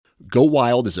Go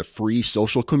Wild is a free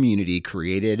social community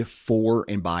created for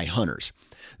and by hunters.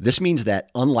 This means that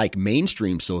unlike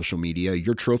mainstream social media,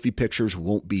 your trophy pictures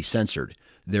won't be censored.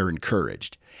 They're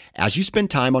encouraged. As you spend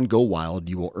time on Go Wild,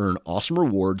 you will earn awesome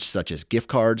rewards such as gift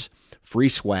cards, free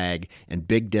swag, and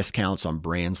big discounts on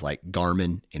brands like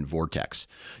Garmin and Vortex.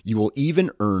 You will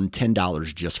even earn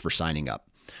 $10 just for signing up.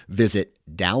 Visit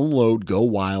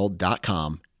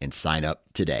downloadgowild.com and sign up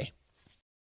today.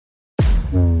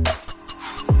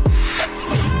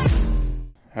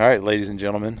 All right, ladies and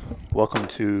gentlemen, welcome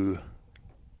to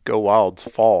Go Wild's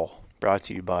Fall, brought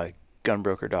to you by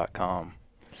gunbroker.com.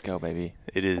 Let's go, baby.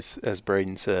 It is, as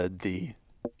Braden said, the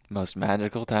most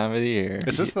magical time of the year.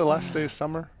 Is this the last day of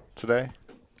summer today?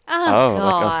 Oh,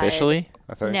 God. like officially?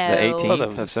 I think. No. The I thought that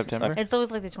 18th of was September? It's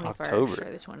always like the 21st October.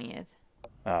 or the 20th.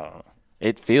 I don't know.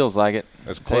 It feels like it.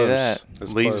 It's I'll tell you close. that.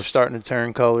 It's Leaves close. are starting to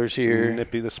turn colors here.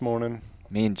 Nippy this morning.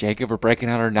 Me and Jacob are breaking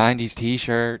out our 90s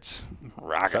T-shirts. Is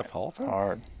Rocking that fall time?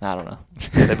 hard. I don't know.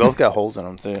 They both got holes in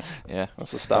them, too. Yeah.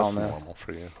 That's the style That's now. normal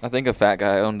for you. I think a fat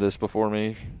guy owned this before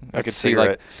me. I could see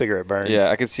cigarette burns. Yeah,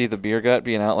 I could see the beer gut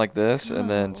being out like this and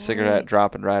then cigarette Rick.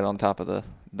 dropping right on top of the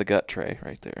gut tray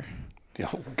right there. The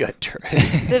old gut tray.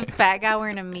 The fat guy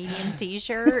wearing a medium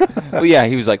T-shirt. Well, yeah,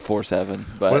 he was like 4'7",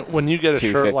 but When you get a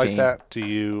shirt like 215. that, do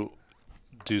you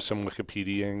do some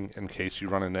Wikipediaing in case you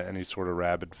run into any sort of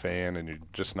rabid fan and you're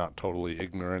just not totally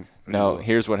ignorant? No,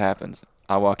 here's what happens.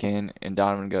 I walk in and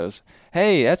Donovan goes,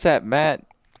 "Hey, that's that Matt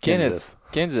Kenneth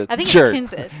I think shirt."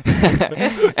 it's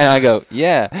Kenseth. And I go,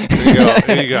 "Yeah."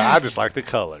 There you go. I just like the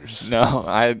colors. No,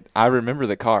 I remember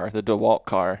the car, the DeWalt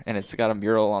car, and it's got a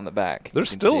mural on the back.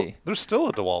 There's You can see. still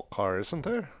a DeWalt car, isn't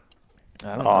there?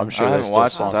 I'm sure I they haven't still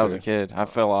watched since I was a sponsor. kid. I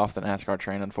fell off the NASCAR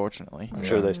train, unfortunately. I'm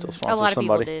sure they still A sponsor lot of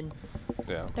somebody. people did.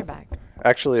 Yeah. They're back.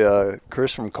 Actually,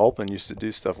 Chris from Culpin used to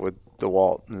do stuff with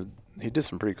DeWalt. And he did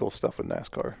some pretty cool stuff with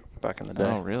NASCAR back in the day.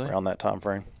 Oh, really? Around that time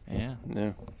frame. Yeah.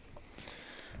 Yeah.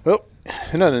 Well,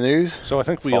 in other news, So I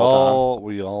think we Fall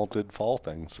all did fall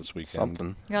things this weekend.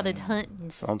 something. Y'all did hunt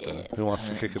and Something. stuff. Who wants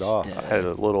to kick it off? I had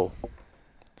a little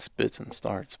spits and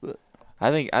starts, but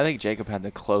I think Jacob had the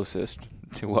closest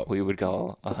to what we would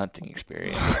call a hunting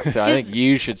experience. So I think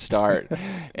you should start.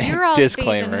 Your all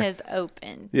Disclaimer. season has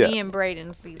opened. Yeah. Me and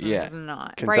Braden's season Yeah. is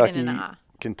not. Kentucky Braden and I.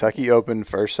 Kentucky opened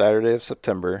first Saturday of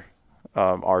September,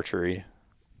 archery,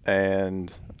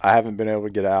 and I haven't been able to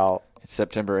get out. It's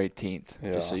September 18th,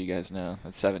 Yeah. just so you guys know.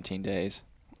 That's 17 days.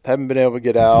 Haven't been able to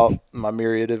get out. My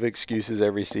myriad of excuses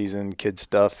every season: kid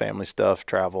stuff, family stuff,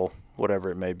 travel, whatever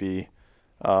it may be.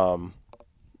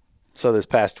 So this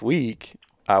past week,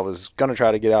 I was gonna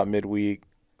try to get out midweek.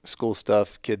 School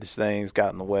stuff, kids things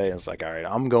got in the way. I was like, all right,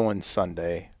 I'm going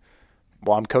Sunday.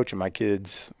 Well, I'm coaching my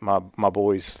kids, my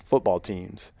boys' football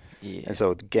teams. Yeah. And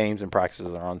so the games and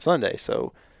practices are on Sunday.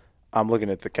 So I'm looking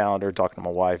at the calendar, talking to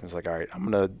my wife, and it's like, all right, I'm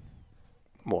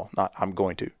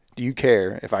going to. Do you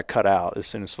care if I cut out as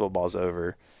soon as football's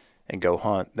over and go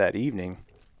hunt that evening?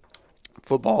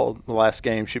 Football, the last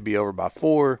game should be over by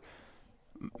 4.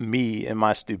 Me and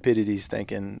my stupidity's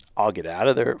thinking I'll get out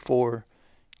of there at 4,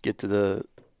 get to the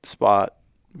spot,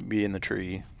 be in the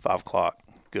tree, 5 o'clock,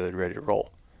 good, ready to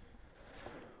roll.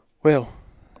 Well,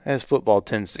 as football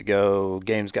tends to go,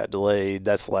 games got delayed.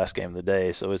 That's the last game of the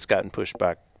day, so it's gotten pushed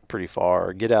back pretty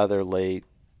far. Get out of there late,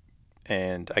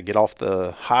 and I get off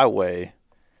the highway,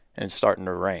 and it's starting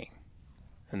to rain.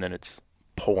 And then it's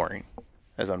pouring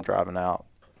as I'm driving out.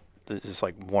 It's just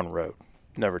like one road,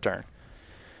 never turn.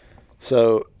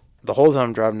 So the whole time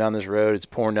I'm driving down this road, it's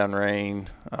pouring down rain.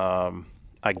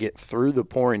 I get through the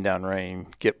pouring down rain,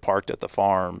 get parked at the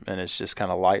farm, and it's just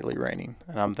kind of lightly raining.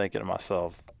 And I'm thinking to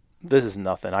myself, this is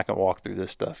nothing. I can walk through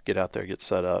this stuff, get out there, get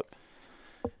set up.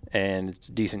 And it's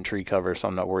decent tree cover, so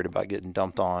I'm not worried about getting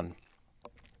dumped on.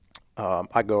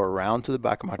 I go around to the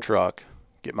back of my truck,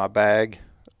 get my bag,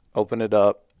 open it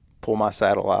up, pull my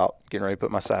saddle out, getting ready to put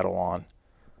my saddle on.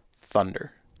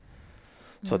 Thunder.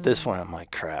 So at this point, I'm like,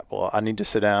 crap. Well, I need to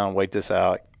sit down, wait this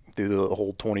out, do the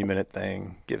whole 20-minute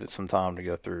thing, give it some time to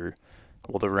go through.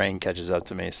 Well, the rain catches up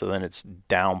to me, so then it's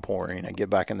downpouring. I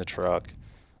get back in the truck.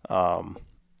 I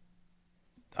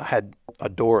had a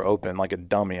door open like a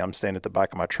dummy. I'm standing at the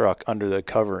back of my truck under the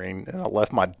covering, and I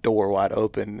left my door wide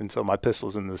open, and so my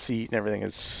pistol's in the seat, and everything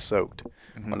is soaked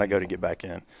when I go to get back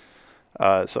in.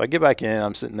 So I get back in.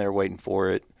 I'm sitting there waiting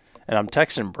for it, and I'm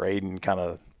texting Braden kind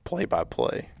of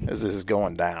play-by-play as this is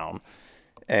going down.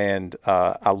 And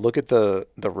I look at the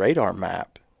radar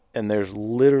map, and there's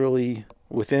literally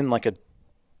within like a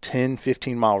 10,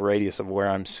 15-mile radius of where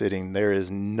I'm sitting, there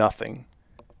is nothing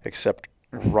except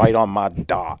right on my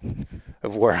dot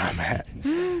of where I'm at.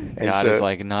 And God is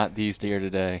like, not these deer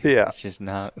today. Yeah. It's just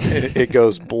not. it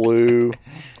goes blue,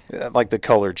 like the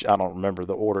color. I don't remember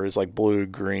the order. It's like blue,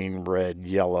 green, red,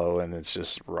 yellow, and it's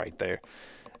just right there.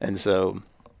 And so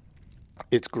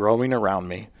it's growing around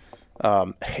me.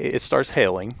 It starts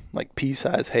hailing, like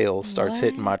pea-sized hail starts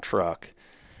hitting my truck.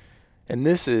 And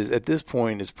this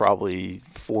point is probably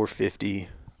 4:50.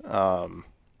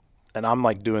 And I'm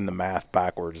like doing the math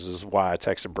backwards. This is why I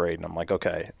texted Braden. I'm like,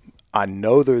 okay, I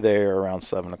know they're there around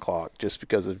 7 o'clock just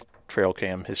because of trail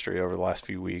cam history over the last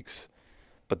few weeks.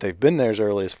 But they've been there as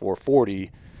early as 4:40.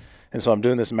 And so I'm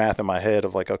doing this math in my head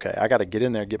of like, okay, I got to get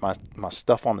in there, get my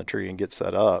stuff on the tree and get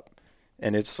set up.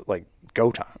 And it's like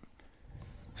go time.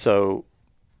 So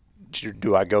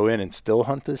do I go in and still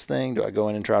hunt this thing? Do I go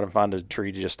in and try to find a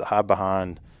tree just to hide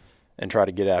behind and try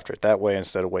to get after it that way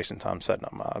instead of wasting time setting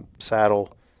up my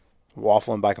saddle,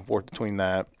 waffling back and forth between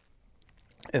that?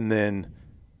 And then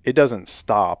it doesn't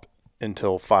stop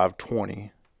until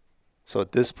 5:20. So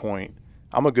at this point,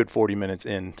 I'm a good 40 minutes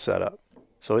in setup.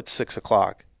 So it's 6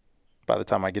 o'clock by the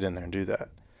time I get in there and do that.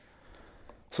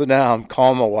 So now I'm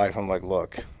calling my wife. I'm like,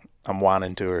 look, I'm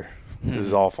whining to her. This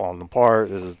is all falling apart.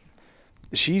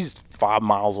 She's 5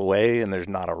 miles away and there's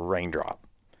not a raindrop.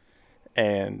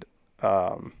 And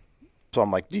so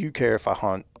I'm like, do you care if I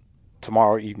hunt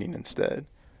tomorrow evening instead?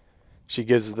 She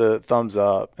gives the thumbs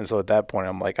up. And so at that point,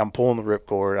 I'm like, I'm pulling the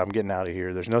ripcord. I'm getting out of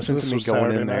here. There's no sense in me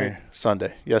going in there.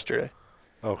 Sunday, yesterday.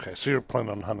 Okay, so you're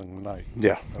planning on hunting tonight?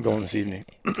 Yeah, I'm going this evening.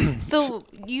 So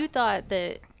you thought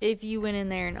that if you went in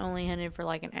there and only hunted for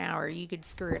like an hour, you could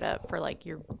screw it up for like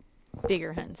your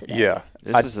bigger hunt today? Yeah.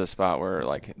 This is the spot where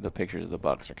like the pictures of the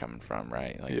bucks are coming from,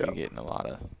 right? Like you're getting a lot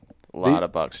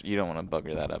of bucks. You don't want to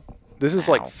bugger that up. This is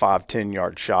like 5-10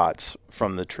 yard shots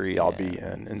from the tree I'll be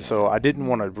in. And so I didn't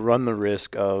want to run the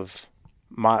risk of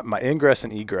my ingress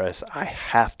and egress. I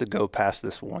have to go past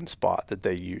this one spot that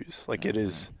they use. Like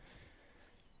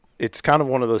it's kind of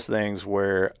one of those things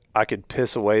where I could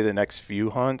piss away the next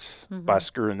few hunts by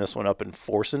screwing this one up and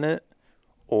forcing it,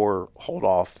 or hold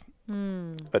off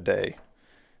a day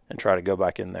and try to go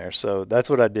back in there. So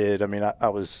that's what I did. I mean, I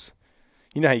was,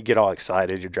 you know how you get all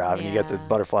excited, you're driving, you got the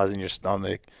butterflies in your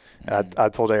stomach. And I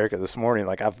told Erica this morning,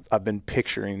 like I've been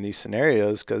picturing these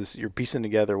scenarios because you're piecing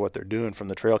together what they're doing from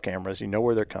the trail cameras. You know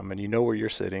where they're coming, you know where you're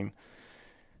sitting,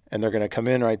 and they're going to come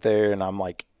in right there. And I'm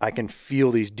like, I can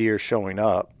feel these deer showing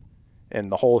up. And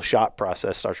the whole shot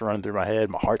process starts running through my head.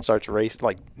 My heart starts racing,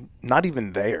 like not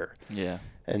even there. Yeah.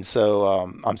 And so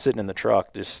I'm sitting in the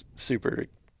truck just super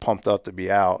pumped up to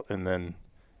be out. And then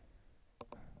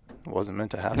it wasn't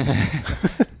meant to happen.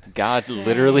 God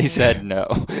literally said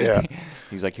no. Yeah.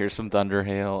 He's like, here's some thunder,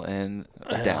 hail, and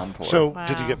a downpour. So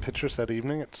did you get pictures that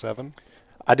evening at 7?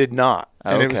 I did not.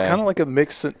 And it was Okay. kind of like a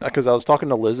mix, because I was talking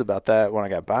to Liz about that when I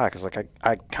got back. It's like,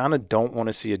 I kind of don't want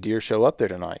to see a deer show up there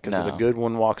tonight, because if a good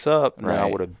one walks up, then I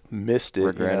Right. would have missed it.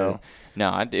 Regret you know? it.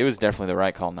 No, it was definitely the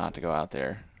right call not to go out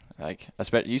there. Like,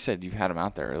 you said you've had them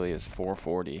out there early as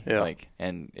 4:40. Yeah. Like,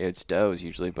 and it's does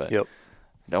usually, but Yep.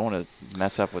 don't want to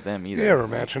mess up with them either. Yeah, or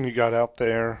imagine you got out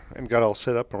there and got all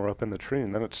set up and were up in the tree,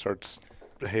 and then it starts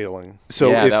hailing. So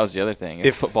yeah, if, that was the other thing.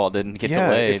 If football didn't get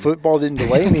delayed. If football didn't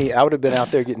delay me, I would have been out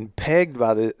there getting pegged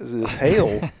by this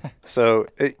hail. So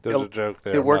There's a joke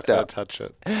there. It worked I'm not out. gonna touch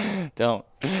it. Don't.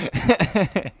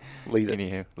 Leave it.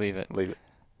 Anywho, leave it. Leave it.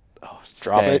 Oh,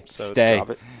 drop Stay. it. Stay.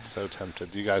 Drop it. So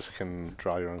tempted. You guys can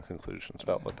draw your own conclusions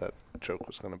about what that joke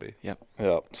was going to be. Yep.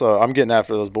 Yeah. So I'm getting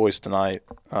after those boys tonight.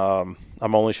 I'm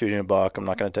only shooting a buck. I'm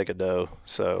not going to take a doe.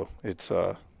 So it's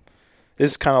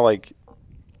kind of like,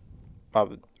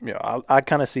 I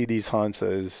kind of see these hunts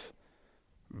as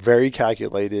very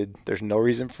calculated. There's no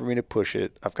reason for me to push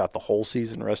it. I've got the whole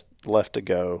season left to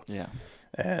go. Yeah.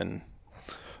 And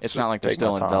it's not like they're take my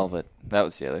still in time. velvet. That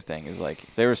was the other thing, is like,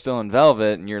 if they were still in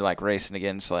velvet and you're like racing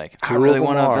against like, I Two of really them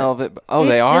want are. a velvet. Oh, They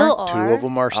they still are? two of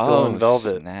them are still in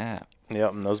velvet. Snap.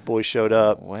 Yep. And those boys showed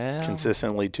up Well.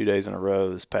 consistently 2 days in a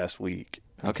row this past week.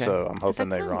 And Okay. so I'm hoping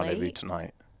that they kinda rendezvous late?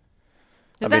 tonight.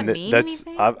 Does that mean that's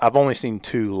anything? I've only seen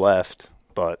 2 left,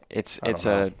 but It's I don't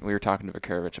know. we were talking to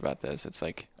Vakurovich about this. It's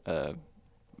like a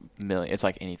million. It's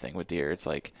like anything with deer. It's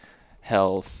like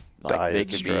health. Like Diet, they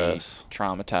could stress. be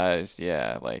traumatized.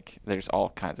 Yeah, like there's all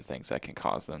kinds of things that can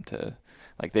cause them to,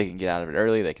 like they can get out of it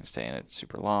early. They can stay in it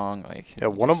super long. Like yeah,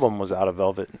 one of them was out of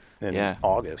velvet in Yeah.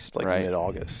 August, like Right.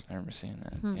 mid-August. I remember seeing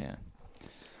that. Hmm. Yeah.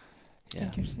 Yeah.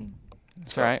 Interesting.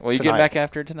 That's all right. Well, you get Tonight. back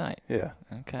after tonight. Yeah,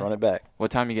 Okay. run it back. What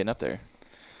time are you getting up there?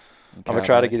 I'm gonna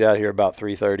try to get out here about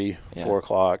 3:30, Yeah. 4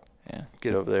 o'clock. Yeah.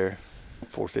 Get over there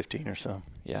 4:15 or so.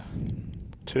 Yeah.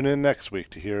 Tune in next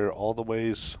week to hear all the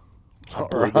ways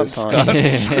or this hunt.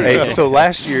 Hey, so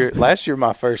last year,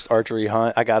 my first archery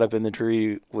hunt, I got up in the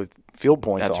tree with field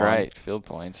points That's on. right, field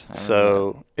points. I remember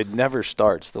So it never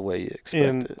starts the way you expect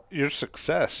In it. your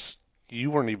success,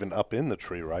 you weren't even up in the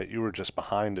tree, right? You were just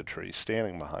behind a tree,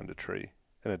 standing behind a tree,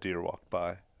 and a deer walked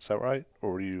by. Is that right?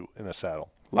 Or were you in a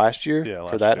saddle? Last year, Yeah,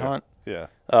 for last that year. hunt, Yeah.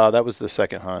 that was the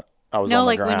second hunt. I was No, on the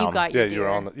like ground. when you got Yeah, your you were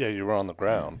deer. on the you were on the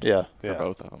ground. Yeah, for Yeah.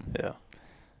 both of them. yeah.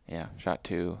 Yeah, shot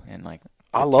 2 in like.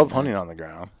 I 15 love hunting minutes. on the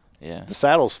ground. Yeah. The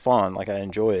saddle's fun. Like, I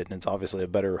enjoy it, and it's obviously a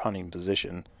better hunting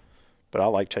position. But I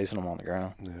like chasing them on the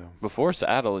ground. Yeah. Before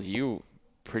saddles, you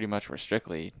pretty much were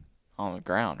strictly on the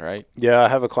ground, right? Yeah, I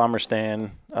have a climber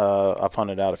stand. I've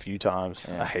hunted out a few times.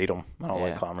 Yeah. I hate them. I don't Yeah.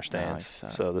 like climber No, stands. I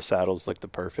suck. So the saddle's like the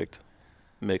perfect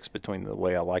mix between the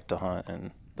way I like to hunt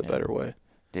and the Yeah. better way.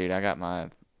 Dude, I got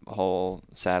my whole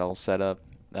saddle set up,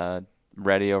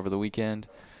 ready over the weekend.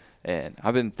 And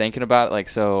I've been thinking about it. Like,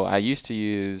 so I used to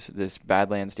use this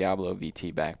Badlands Diablo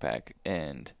VT backpack,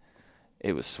 and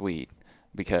it was sweet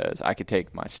because I could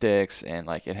take my sticks, and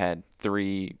like it had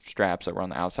 3 straps that were on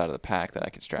the outside of the pack that I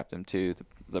could strap them to.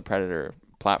 The Predator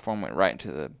platform went right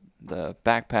into the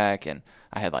backpack, and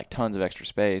I had like tons of extra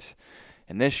space.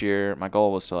 And this year, my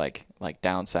goal was to like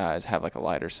downsize, have like a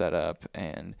lighter setup,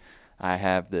 and I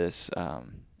have this.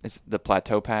 It's the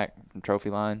Plateau pack from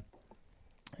Trophy Line,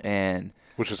 and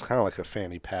Which is kind of like a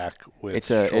fanny pack with it's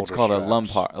shoulder called straps.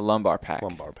 a lumbar pack.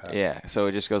 Lumbar pack. Yeah, so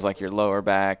it just goes like your lower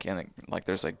back, and like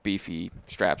there's like beefy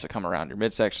straps that come around your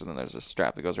midsection, and then there's a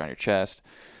strap that goes around your chest.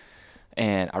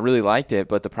 And I really liked it,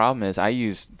 but the problem is I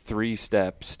use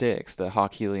 3-step sticks, the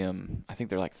Hawk Helium. I think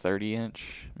they're like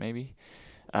 30-inch maybe,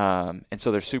 and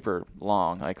so they're super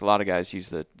long. Like a lot of guys use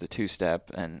the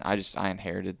 2-step, and I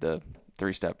inherited the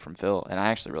 3-step from Phil, and I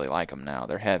actually really like them now.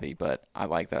 They're heavy, but I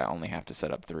like that I only have to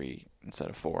set up 3 instead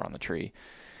of 4 on the tree.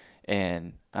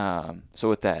 And so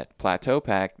with that Plateau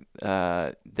pack,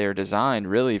 they're designed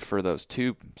really for those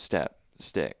 2-step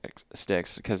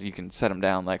sticks because you can set them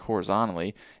down like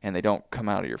horizontally, and they don't come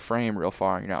out of your frame real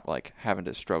far, and you're not like having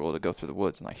to struggle to go through the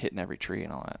woods and like hitting every tree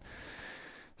and all that.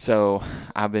 So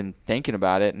I've been thinking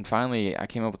about it, and finally I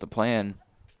came up with a plan.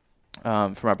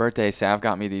 For my birthday, Sav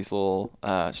got me these little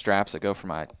straps that go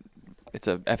for it's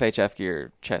a FHF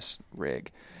gear chest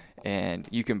rig, and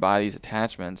you can buy these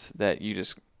attachments that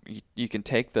you can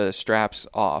take the straps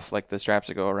off, like the straps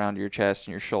that go around your chest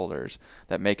and your shoulders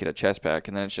that make it a chest pack,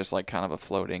 and then it's just like kind of a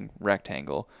floating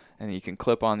rectangle, and you can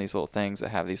clip on these little things that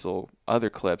have these little other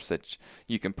clips that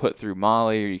you can put through MOLLE,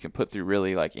 or you can put through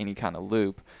really like any kind of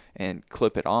loop and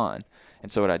clip it on.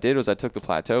 And so what I did was I took the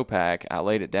Plateau pack, I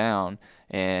laid it down,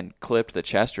 and clipped the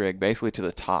chest rig basically to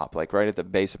the top, like right at the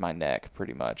base of my neck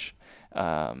pretty much,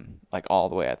 like all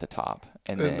the way at the top.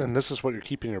 And this is what you're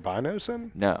keeping your binos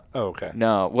in? No. Oh, okay.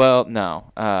 No. Well,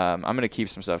 no. I'm going to keep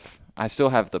some stuff. I still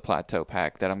have the Plateau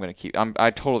pack that I'm going to keep. I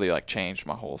totally like changed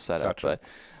my whole setup, Gotcha. but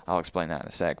I'll explain that in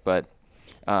a sec. But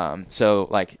so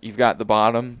like you've got the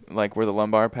bottom, like where the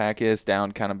lumbar pack is,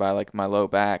 down kind of by like my low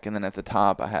back, and then at the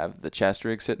top I have the chest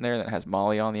rig sitting there that has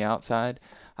MOLLE on the outside.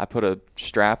 I put a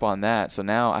strap on that, so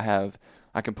now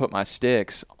I can put my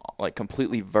sticks like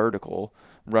completely vertical,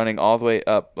 running all the way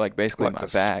up, like basically Like my the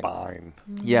back. spine.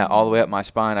 Yeah, all the way up my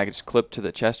spine. I could just clip to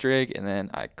the chest rig, and then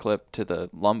I clip to the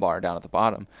lumbar down at the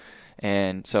bottom.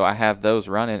 And so I have those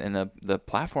running, and the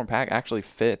platform pack actually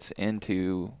fits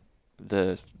into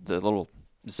the little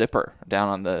zipper down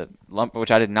on the lump,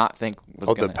 which I did not think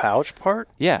was the pouch part?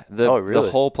 Yeah, really? the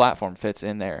whole platform fits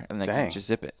in there, and then you Dang. just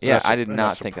zip it. Yeah, I did And not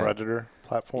that's think a that. Predator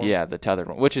platform? Yeah, the tethered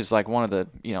one, which is like one of the,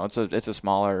 it's a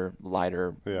smaller,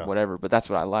 lighter, Yeah. whatever, but that's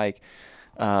what I like.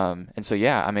 And so,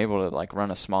 yeah, I'm able to like run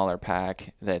a smaller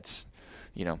pack that's,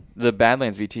 the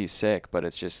Badlands VT is sick, but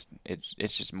it's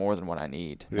just more than what I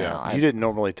need. Yeah. Now, You didn't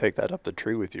normally take that up the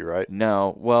tree with you, right?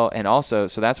 No. Well, and also,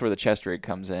 so that's where the chest rig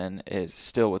comes in, is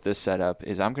still with this setup,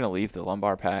 is I'm going to leave the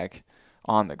lumbar pack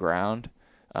on the ground,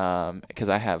 because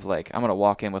I have like, I'm going to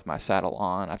walk in with my saddle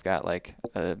on. I've got like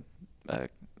a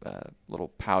little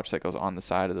pouch that goes on the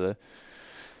side of the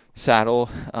saddle,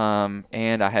 and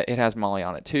it has MOLLE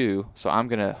on it too, so I'm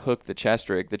going to hook the chest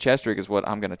rig. The chest rig is what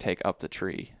I'm going to take up the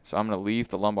tree. So I'm going to leave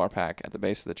the lumbar pack at the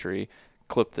base of the tree,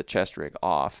 clip the chest rig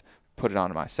off, put it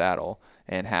onto my saddle,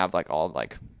 and have like all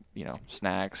like,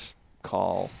 snacks,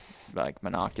 call, like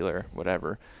monocular,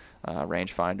 whatever,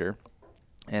 rangefinder,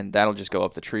 and that'll just go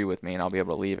up the tree with me, and I'll be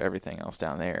able to leave everything else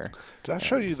down there. Did I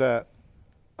show you that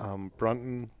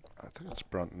Brunton, I think it's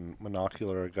Brunton,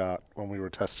 monocular I got when we were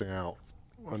testing out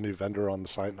a new vendor on the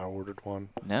site, and I ordered one?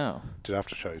 No. Did I have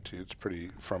to show you too? It's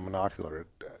pretty, from monocular,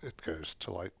 it goes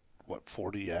to like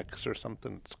 40X or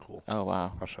something. It's cool. Oh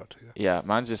wow. I'll show it to you. Yeah,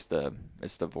 mine's just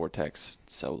it's the Vortex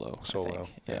Solo. I Solo. think.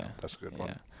 Yeah, that's a good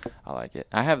one. I like it.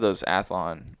 I have those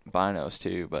Athlon binos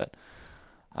too, but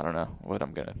I don't know what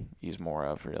I'm gonna use more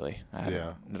of really.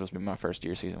 It'll be my first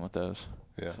deer season with those.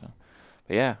 Yeah. So,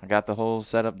 but yeah, I got the whole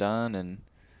setup done, and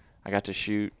I got to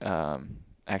shoot.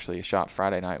 Actually, I shot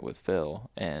Friday night with Phil,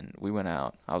 and we went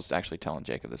out. I was actually telling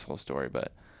Jacob this whole story,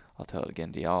 but I'll tell it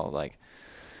again to y'all. Like,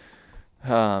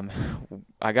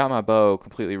 I got my bow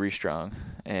completely restrung,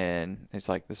 and it's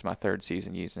like this is my third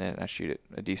season using it, and I shoot it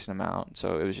a decent amount.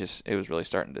 So it was really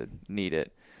starting to need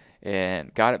it,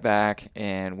 and got it back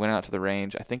and went out to the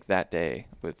range. I think that day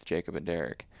with Jacob and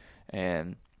Derek,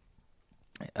 and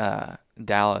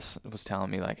Dallas was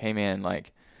telling me like, "Hey man,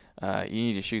 like, you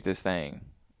need to shoot this thing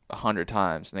 100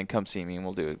 times, and then come see me, and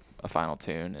we'll do a final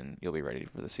tune, and you'll be ready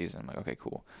for the season." I'm like, okay,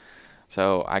 cool.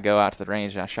 So I go out to the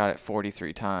range, and I shot it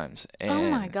 43 times. And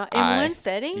oh, my God. In one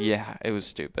setting? Yeah, it was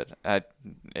stupid.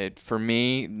 For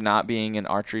me, not being in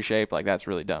archery shape, like, that's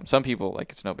really dumb. Some people,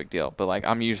 like, it's no big deal. But, like,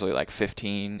 I'm usually, like,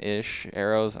 15-ish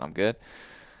arrows, and I'm good.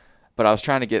 But I was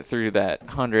trying to get through that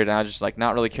 100, and I was just, like,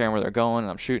 not really caring where they're going.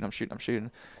 And I'm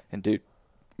shooting. And, dude,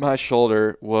 my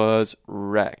shoulder was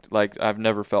wrecked like I've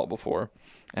never felt before.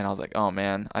 And I was like, oh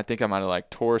man, I think I might have like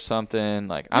tore something.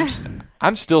 Like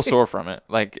I'm still sore from it.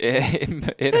 Like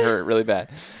it hurt really bad.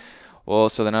 Well,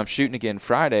 so then I'm shooting again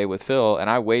Friday with Phil, and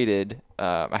I waited.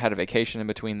 I had a vacation in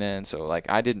between then, so like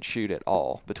I didn't shoot at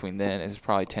all between then. It was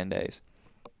probably 10 days.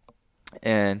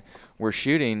 And we're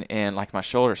shooting, and like my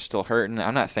shoulder's still hurting.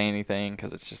 I'm not saying anything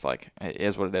because it's just like it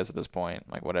is what it is at this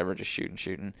point. Like whatever, just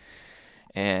shooting.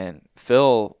 And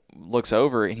Phil looks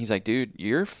over and he's like, dude,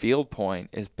 your field point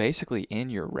is basically in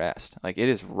your rest. Like it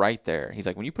is right there. He's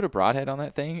like, when you put a broadhead on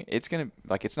that thing, it's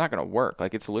not gonna work.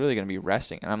 Like it's literally gonna be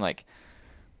resting. And I'm like,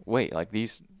 wait, like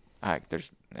is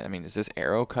this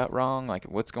arrow cut wrong? Like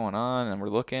what's going on? And we're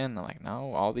looking. I'm like,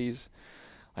 no, all these,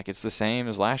 like it's the same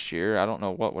as last year. I don't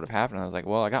know what would have happened. I was like,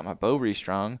 well, I got my bow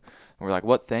restrung. And we're like,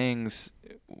 what things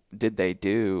did they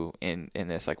do in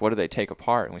this? Like, what did they take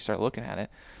apart? And we start looking at it.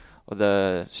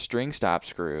 The string stop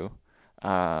screw,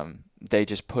 they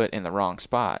just put in the wrong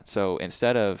spot. So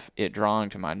instead of it drawing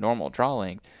to my normal draw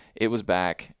length, it was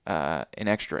back an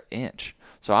extra inch.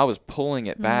 So I was pulling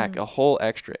it back a whole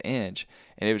extra inch,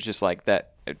 and it was just like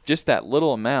that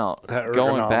little amount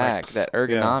going back, that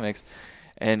ergonomics.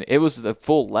 Yeah. And it was the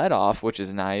full let off, which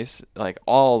is nice, like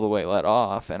all the way let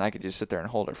off, and I could just sit there and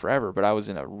hold it forever. But I was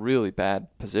in a really bad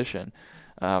position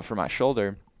for my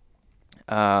shoulder.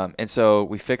 And so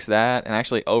we fixed that and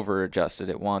actually over adjusted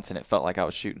it once, and it felt like I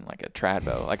was shooting like a trad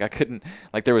bow. Like I couldn't,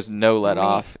 like there was no let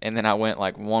off. And then I went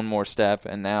like one more step,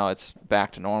 and now it's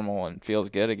back to normal and feels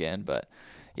good again. But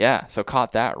yeah, so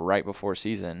caught that right before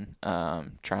season,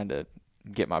 trying to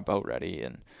get my boat ready.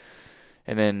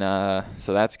 And then,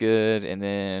 so that's good. And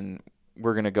then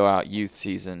we're going to go out youth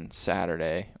season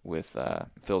Saturday with,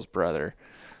 Phil's brother.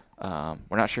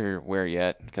 We're not sure where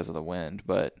yet because of the wind,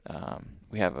 but,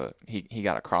 we have he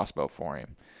got a crossbow for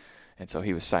him. And so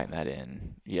he was sighting that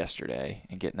in yesterday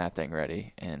and getting that thing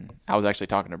ready. And I was actually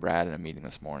talking to Brad in a meeting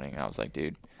this morning. I was like,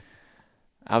 dude,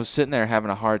 I was sitting there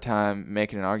having a hard time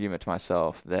making an argument to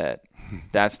myself that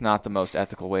that's not the most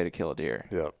ethical way to kill a deer.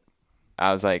 Yep.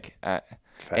 I was like, Fast,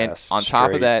 and on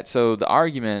top of that, so the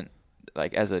argument,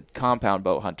 like as a compound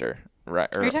bow hunter, right?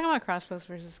 Are you talking about crossbows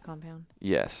versus compound?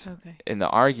 Yes. Okay. And the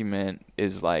argument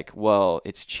is like, well,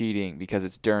 it's cheating because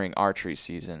it's during archery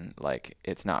season, like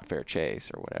it's not fair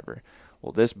chase or whatever.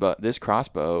 Well, this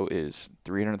crossbow is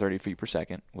 330 feet per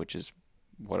second, which is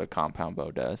what a compound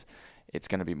bow does. It's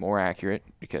going to be more accurate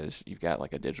because you've got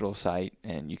like a digital sight,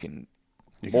 and you can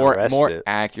more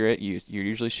accurate. You're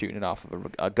usually shooting it off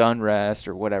of a gun rest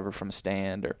or whatever from a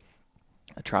stand or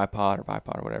a tripod or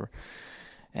bipod or whatever.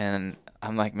 And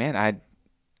I'm like, man,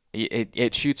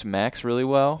 it shoots mechs really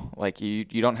well. Like you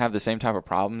don't have the same type of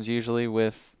problems usually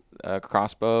with a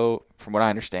crossbow. From what I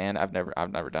understand, I've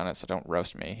never done it, so don't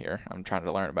roast me here. I'm trying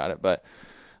to learn about it, but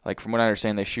like from what I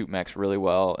understand, they shoot mechs really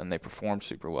well and they perform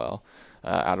super well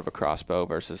out of a crossbow.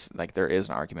 Versus like there is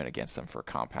an argument against them for a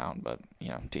compound, but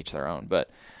to each their own. But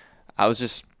I was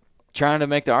just trying to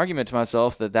make the argument to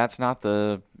myself that that's not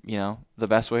the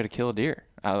best way to kill a deer.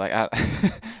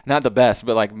 Not the best,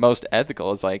 but like most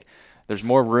ethical. It's like there's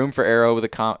more room for arrow with a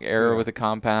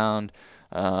compound.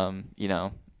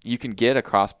 You can get a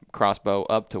crossbow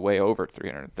up to way over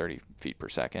 330 feet per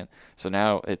second. So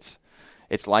now it's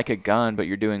like a gun, but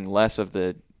you're doing less of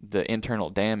the internal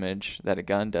damage that a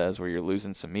gun does, where you're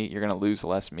losing some meat. You're going to lose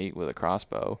less meat with a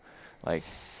crossbow. Like,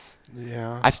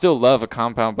 yeah, I still love a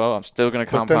compound bow. I'm still going to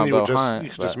compound bow hunt.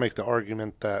 You could just make the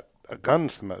argument that a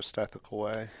gun's the most ethical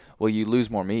way. Well, you lose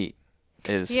more meat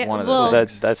is Yeah, one of the well, Well,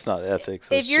 things. that's not ethics. If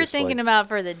That's you're just thinking like, about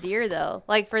for the deer, though,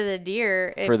 like for the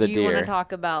deer, if For the you want to deer.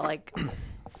 talk about like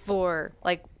for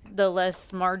like the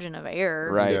less margin of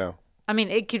error, Right. Yeah. I mean,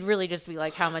 it could really just be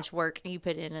like how much work you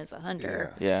put in as a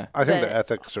hunter. Yeah. I think But- the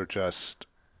ethics are just.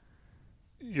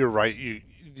 You're right.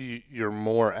 You're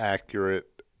more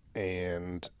accurate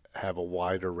and have a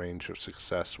wider range of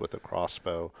success with a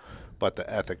crossbow, but the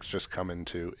ethics just come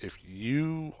into if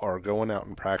you are going out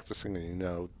and practicing and you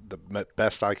know the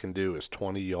best I can do is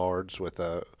 20 yards with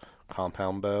a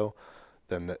compound bow,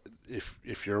 then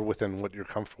if you're within what you're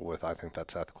comfortable with, I think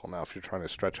that's ethical. Now, if you're trying to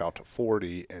stretch out to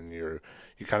 40 and you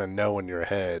kind of know in your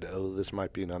head, oh, this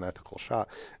might be an unethical shot.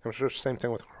 And it's just the same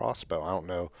thing with a crossbow. I don't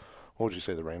know. What would you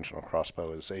say the range on a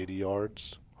crossbow is? 80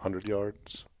 yards? 100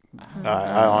 yards?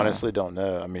 I honestly don't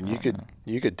know. I mean, you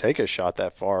could take a shot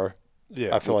that far.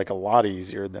 Yeah. I feel like a lot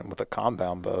easier than with a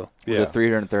compound bow. With a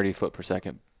 330 foot per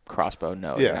second crossbow,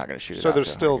 no, you're not going to shoot it. So out there's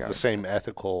to still 100 the yards. same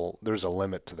ethical. There's a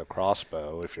limit to the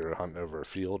crossbow. If you're hunting over a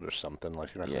field or something,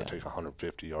 like you're not going to take a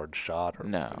 150-yard shot or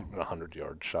No. even a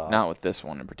 100-yard shot. Not with this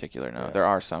one in particular. No, Yeah. there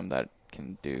are some that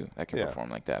can Yeah. perform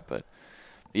like that, but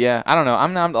yeah, I don't know.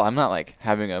 I'm not like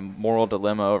having a moral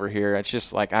dilemma over here. It's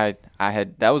just like I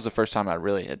had that was the first time I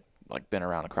really had like been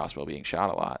around a crossbow being shot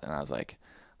a lot, and I was like,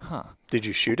 huh, Did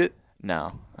you shoot it?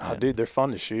 no. Oh, dude, they're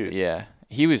fun to shoot. Yeah,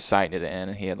 he was sighting it in,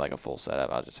 and he had like a full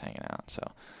setup. I was just hanging out. So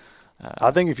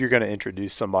I think if you're going to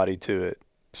introduce somebody to it,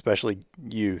 especially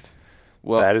youth,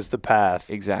 well, that is the path.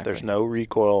 exactly. There's no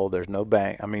recoil. There's no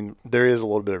bang. I mean, there is a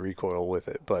little bit of recoil with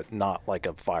it, but not like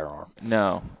a firearm.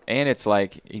 No, and it's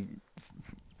like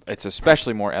it's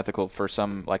especially more ethical for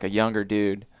some like a younger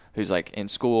dude who's like in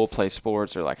school, plays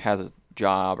sports, or like has a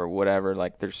job or whatever.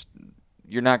 Like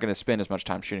you're not going to spend as much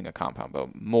time shooting a compound bow,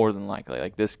 more than likely.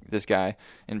 Like this guy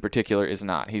in particular is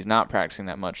not. He's not practicing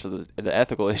that much. So the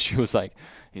ethical issue is like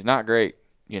he's not great,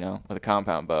 with a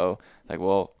compound bow. Like,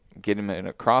 well, get him in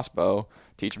a crossbow,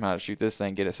 teach him how to shoot this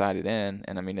thing, get it sighted in,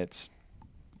 and I mean it's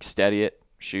steady it,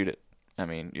 shoot it. I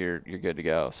mean you're good to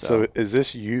go. So is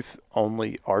this youth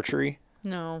only archery?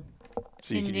 No.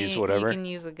 So you can And use whatever? You can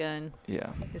use a gun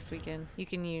yeah, this weekend. You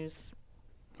can use.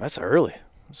 That's early.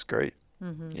 That's great.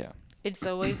 yeah. It's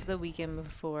always the weekend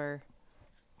before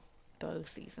bow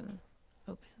season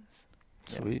opens.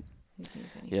 Sweet. You can use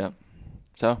anything. Yeah.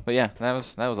 So, but yeah, that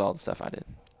was all the stuff I did.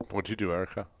 What'd you do,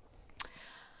 Erica?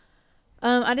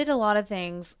 I did a lot of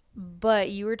things, but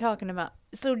you were talking about.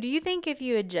 So, do you think if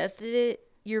you adjusted it,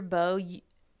 your bow,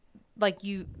 if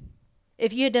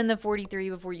you had done the 43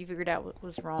 before you figured out what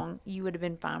was wrong, you would have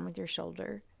been fine with your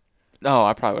shoulder? No,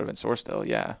 I probably would have been sore still.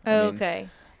 Yeah. I mean, Okay.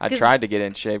 I tried to get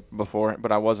in shape before,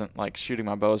 but I wasn't like shooting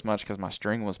my bow as much because my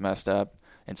string was messed up,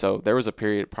 and so there was a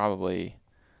period it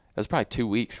was probably 2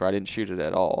 weeks where I didn't shoot it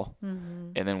at all,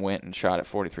 and then went and shot it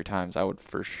 43 times. I would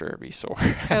for sure be sore.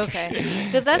 Okay.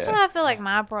 Because that's Yeah. what I feel like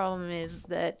my problem is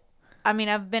that, I mean,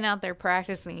 I've been out there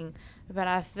practicing, but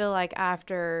I feel like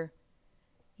after,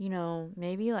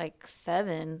 maybe like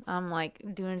 7, I'm like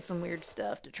doing some weird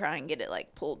stuff to try and get it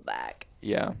like pulled back.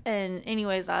 Yeah. And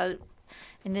anyways, I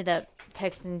ended up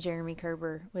texting Jeremy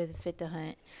Kerber with Fit to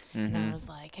Hunt. And I was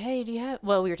like, hey, do you have,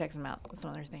 well, we were texting about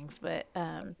some other things, but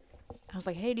I was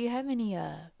like, hey, do you have any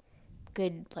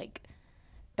good like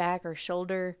back or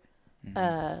shoulder?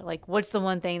 Like what's the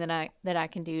one thing that I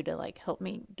can do to like help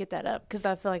me get that up? Because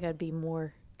I feel like I'd be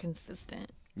more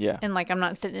consistent. Yeah. And like I'm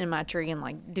not sitting in my tree and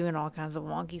like doing all kinds of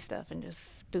wonky stuff and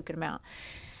just spooking them out.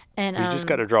 And You just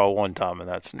got to draw one time in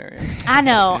that scenario. I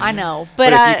know, But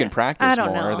but if you can practice I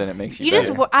don't more, know. then it makes you just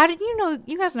better.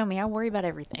 you guys know me. I worry about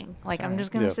everything. Like I'm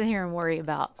just gonna Yeah. sit here and worry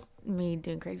about me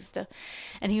doing crazy stuff.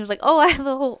 And he was like, "Oh, I have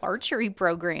a whole archery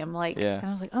program." Like, Yeah. and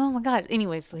I was like, "Oh my god."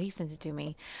 Anyway, so he sent it to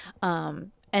me,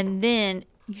 and then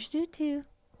you should do it too.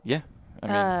 Yeah. I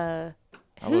mean,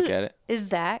 I'll look at it. Is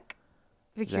Zach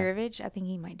Vikirovich? I think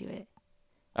he might do it.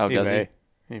 Oh, He does may.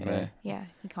 he? He Yeah. may. Yeah,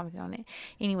 he commented on it.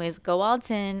 Anyways, go wild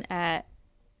 10 at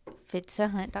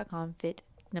fit2hunt.com,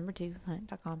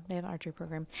 fit2hunt.com. They have an archery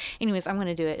program. Anyways, I'm going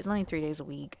to do it. It's only 3 days a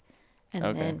week. And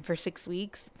Okay. then for 6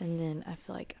 weeks. And then I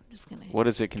feel like I'm just going to. What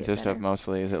does it consist of better.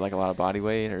 mostly? Is it like a lot of body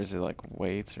weight, or is it like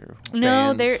weights or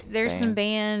No, bands? there's some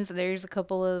bands. There's a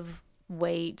couple of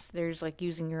weights. There's like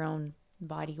using your own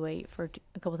body weight for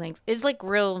a couple things. It's like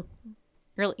real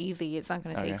easy. It's not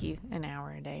going to Okay. take you an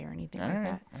hour a day or anything All like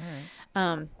right. that.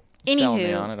 All right. Selling me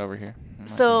Anywho, on it over here. I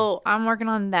like so I'm working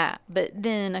on that. But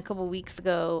then a couple weeks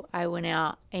ago, I went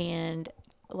out, and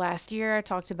last year I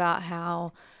talked about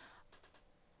how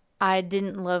I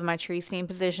didn't love my tree stand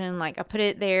position. Like I put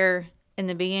it there in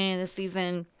the beginning of the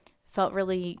season, felt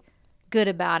really good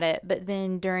about it. But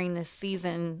then during this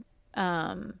season,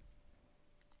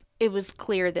 it was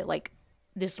clear that like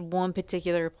this one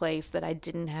particular place that I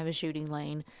didn't have a shooting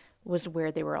lane was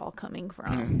where they were all coming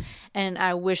from. And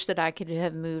I wish that I could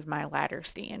have moved my ladder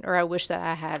stand, or I wish that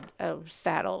I had a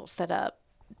saddle set up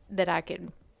that I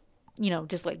could,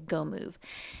 just like go move.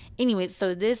 Anyway,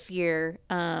 so this year,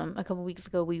 a couple weeks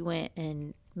ago, we went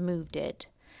and moved it.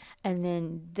 And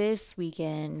then this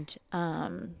weekend,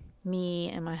 me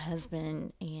and my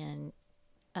husband and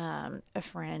a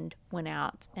friend went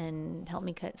out and helped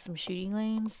me cut some shooting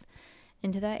lanes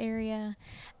into that area.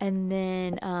 And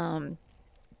then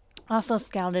also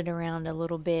scouted around a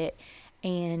little bit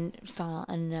and saw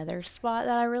another spot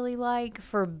that I really like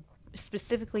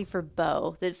specifically for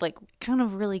bow, that's like kind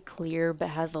of really clear but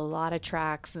has a lot of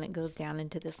tracks, and it goes down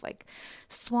into this like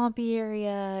swampy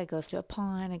area. It goes to a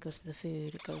pond, it goes to the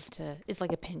food, it's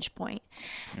like a pinch point.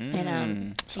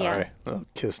 And sorry, a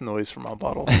kiss noise from my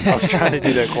bottle. I was trying to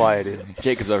do that quietly.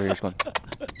 Jacob's over here just going.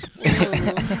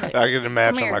 I can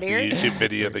imagine here, like dear. the YouTube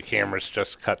video, the camera's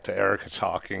just cut to Erica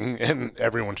talking, and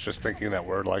everyone's just thinking that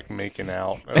we're like making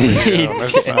out on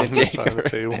the side of the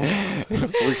table.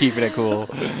 We're keeping it cool.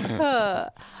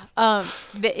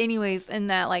 But anyways, in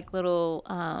that like little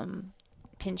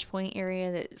pinch point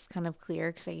area that's kind of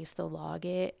clear because I used to log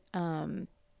it,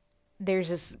 there's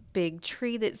this big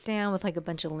tree that's down with like a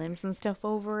bunch of limbs and stuff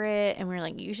over it, and we're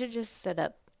like, you should just set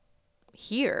up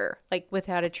here like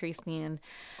without a tree stand.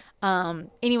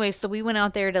 Anyway, so we went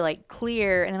out there to like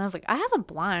clear, and then I was like, I have a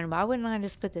blind, why wouldn't I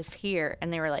just put this here?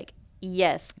 And they were like,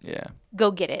 yes,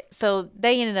 go get it. So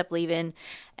they ended up leaving,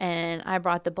 and I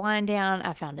brought the blind down.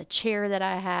 I found a chair that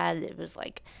I had. It was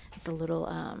like, it's a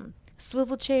little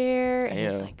swivel chair, and it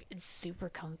was like, it's super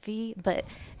comfy. But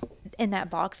in that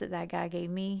box that guy gave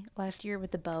me last year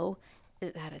with the bow,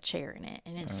 it had a chair in it,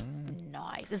 and it's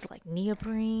nice. It's like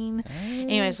neoprene.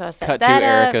 Anyway, so I set Cut that to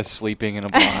up. Erica sleeping in a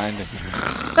blind.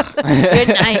 Good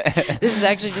night. This is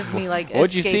actually just me like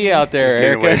What'd you see escaping. out there, Just get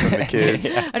Erica? away from the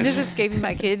kids. I'm just escaping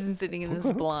my kids and sitting in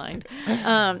this blind.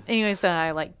 Anyway, so I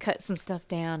like cut some stuff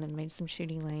down and made some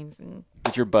shooting lanes. And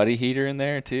Is your buddy heater in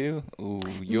there too? Ooh,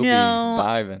 you'll No. be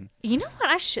vibing. you know what?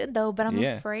 I should though, but I'm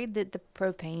Yeah. afraid that the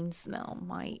propane smell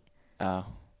might. Oh,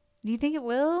 Do you think it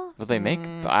will? well, they make.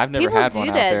 I've never People had do one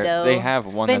out that, there. though. They have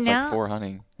one But that's now- like for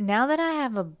hunting. Now that I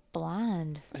have a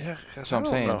blind, Yeah, So I'm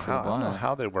saying for I don't know blind.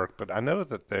 how they work, but I know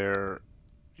that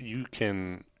you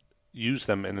can use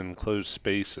them in enclosed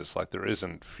spaces. Like there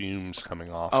isn't fumes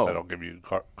coming off that'll give you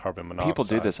carbon monoxide. People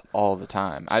do this all the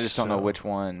time. I just don't know So, which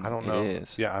one I don't know. it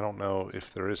is. Yeah, I don't know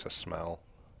if there is a smell.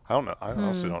 I don't know. I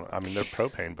honestly don't know. I mean, they're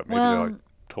propane, but maybe Well- they like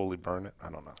totally burn it. I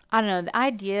don't know. I don't know. The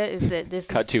idea is that this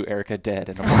Cut is to Erica dead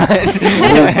in a blind.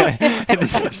 And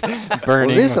it's just burning.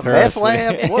 Was this a with her meth asleep.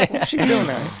 lab? What's she doing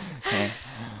there?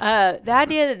 the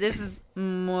idea that this is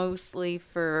mostly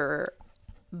for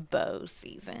bow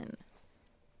season.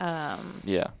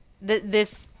 Yeah. This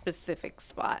specific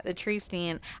spot, the tree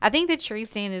stand. I think the tree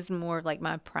stand is more of like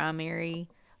my primary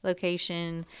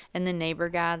location, and the neighbor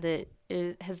guy that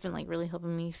has been like really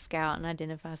helping me scout and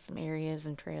identify some areas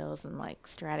and trails and like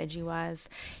strategy wise.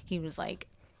 He was like,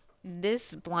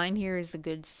 this blind here is a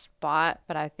good spot,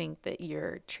 but I think that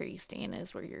your tree stand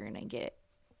is where you're gonna get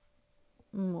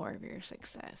more of your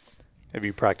success. Have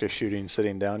you practiced shooting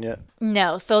sitting down yet?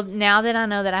 No. So now that I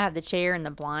know that I have the chair and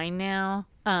the blind now,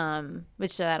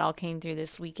 which that all came through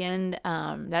this weekend,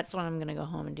 that's what I'm going to go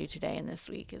home and do today and this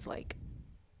week is like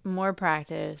more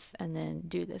practice and then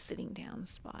do the sitting down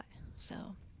spot. So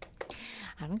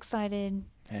I'm excited.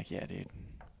 Heck yeah, dude.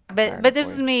 But this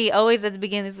is me always at the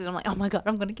beginning. I'm like, oh my God,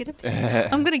 I'm going to get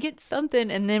I'm going to get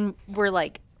something. And then we're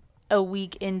like a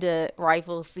week into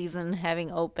rifle season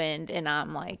having opened, and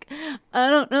I'm like, I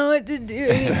don't know what to do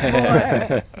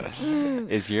anymore.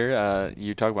 Is your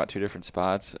you talk about two different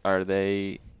spots? Are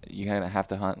they you gonna have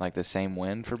to hunt like the same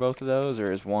wind for both of those,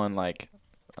 or is one like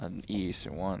an east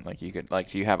and one like you could like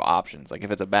do you have options? Like if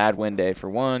it's a bad wind day for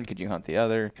one, could you hunt the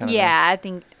other? Kind of Yeah, I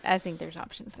think there's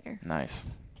options there. Nice.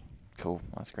 Cool.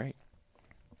 That's great.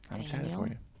 I'm excited Daniel? for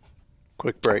you.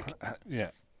 Quick break.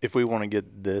 Yeah. If we want to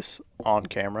get this on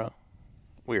camera,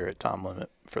 we're at time limit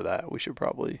for that. We should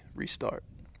probably restart.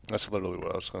 That's literally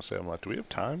what I was going to say. I'm like, do we have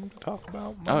time to talk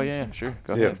about? Oh yeah, sure.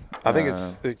 Go ahead. I think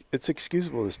it's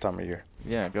excusable this time of year.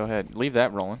 Yeah, go ahead. Leave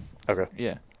that rolling. Okay.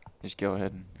 Yeah. Just go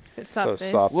ahead and Stop this.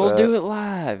 stop. we'll that. do it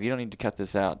live. You don't need to cut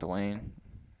this out, Dwayne.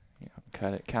 You know,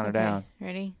 cut it. Count it down.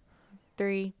 Ready?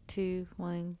 3, 2,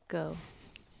 1, go.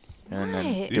 And then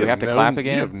What? do we have to clap You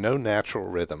again? have no natural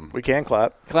rhythm. We can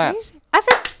clap. Clap. I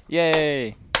said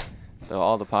Yay. So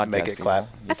all the podcast Make it people, clap.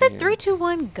 you I said can 3, hear. 2,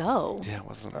 1, go. Yeah, it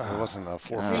wasn't a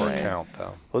 4-4 Alright. count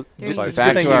though. Well, There just you it's go. a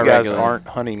Back good thing to you our guys regular- aren't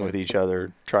hunting with each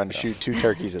other, trying to shoot 2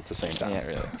 turkeys at the same time. Yeah,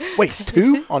 really. Wait,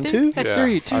 2 on 2? Yeah.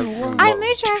 3, 2, 1. I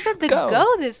made sure I said the Go. go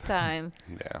this time.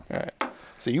 Yeah, All right.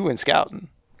 So you went scouting.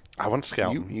 I went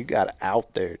scouting. You got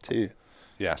out there too.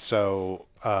 Yeah, so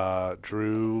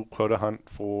Drew quota hunt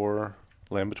for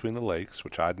Land Between the Lakes,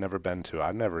 which I'd never been to.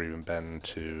 I'd never even been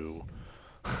to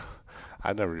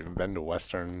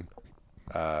Western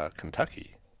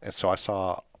Kentucky. And so I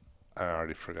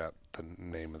already forgot the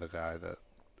name of the guy, the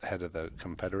head of the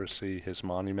Confederacy, his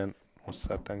monument. What's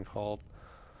that thing called?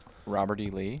 Robert E.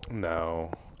 Lee.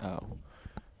 No. Oh.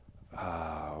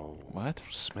 What?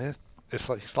 Smith.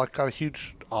 He's like got a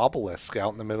huge obelisk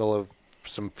out in the middle of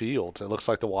some fields. It looks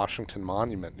like the Washington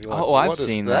Monument. You're like, Oh, I've "What is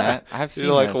seen that. I've seen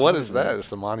You're like, that. what What is is that? that? It's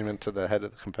the monument to the head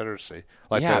of the Confederacy,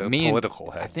 like Yeah, the me and-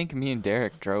 political head. I think me and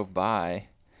Derek drove by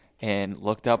and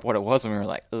looked up what it was, and we were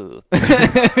like, ugh. Oh,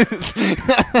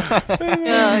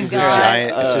 It's a God.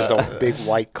 giant. It's just a big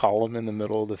white column in the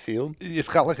middle of the field. It's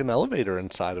got like an elevator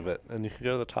inside of it, and you can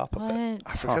go to the top of it. What?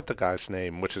 I forget the guy's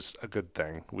name, which is a good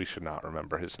thing. We should not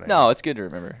remember his name. No, it's good to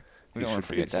remember. We You don't want to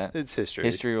should be- forget that. It's history.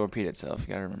 History will repeat itself. You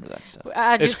got to remember that stuff.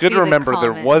 I It's just good see to the remember there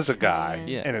comments was a coming guy, in.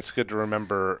 Yeah. and it's good to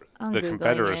remember I'm the Googling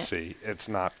Confederacy. It's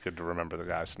not good to remember the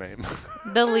guy's name.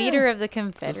 The leader of the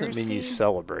Confederacy. Doesn't mean you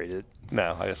celebrate it.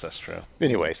 No, I guess that's true.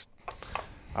 Anyways,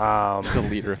 The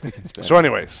leader of the conspiracy. So,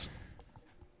 anyways,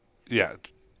 yeah,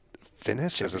 Finnis is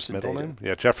his Jefferson middle Davis. name.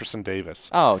 Yeah, Jefferson Davis.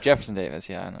 Oh, Jefferson Davis.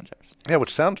 Yeah, I know Jefferson. Yeah,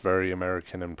 which sounds very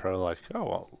American and pro. Like, oh,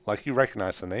 well, like you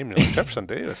recognize the name. You're like Jefferson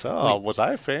Davis. Oh, was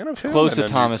I a fan of him? Close And to then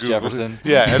you Thomas Google- Jefferson.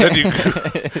 Yeah, and then you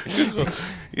Google,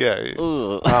 yeah.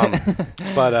 Ugh.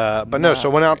 But no. So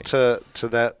Not went out to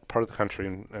that part of the country,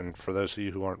 and for those of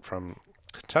you who aren't from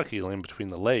Kentucky, Land Between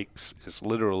the Lakes is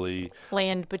literally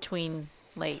Land between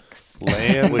lakes.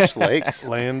 land which lakes?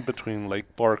 land between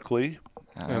Lake Barkley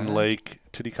and Lake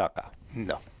Titicaca.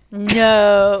 No.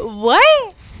 No.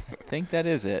 What? I think that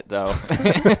is it, though.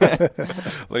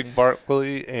 Lake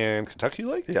Barkley and Kentucky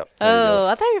Lake? Yep. Oh,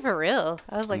 I thought you were for real.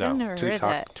 I was like, No, I've never heard of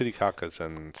that. Titicaca's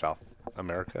in South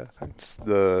America, I think. It's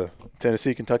the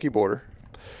Tennessee-Kentucky border.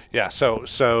 Yeah, so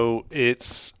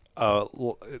it's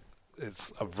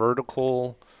it's a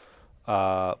vertical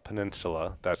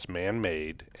peninsula that's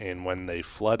man-made, and when they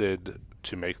flooded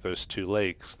to make those 2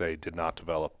 lakes, they did not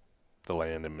develop the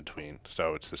land in between.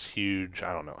 So it's this huge,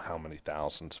 I don't know how many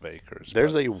thousands of acres.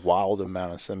 There's but a wild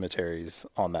amount of cemeteries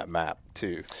on that map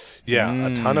too. yeah,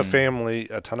 a ton of family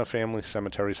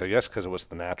cemeteries, I guess, because it was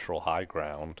the natural high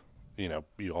ground. You know,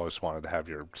 you always wanted to have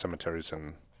your cemeteries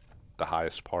in the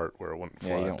highest part where it wouldn't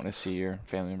flood. Yeah, you don't want to see your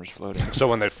family members floating. So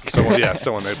when they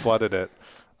flooded it,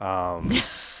 God.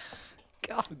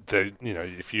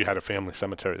 if you had a family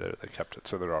cemetery there, they kept it.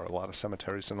 So there are a lot of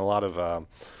cemeteries and a lot of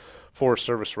Forest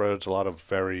Service roads, a lot of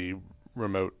very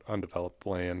remote, undeveloped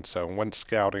land. So when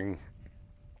scouting,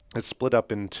 it's split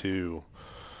up into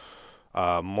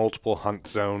multiple hunt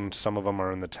zones. Some of them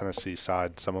are in the Tennessee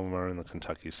side, some of them are in the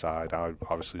Kentucky side. I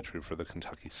obviously drew for the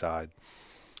Kentucky side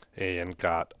and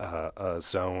got a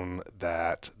zone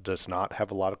that does not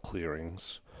have a lot of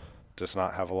clearings, does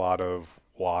not have a lot of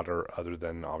water other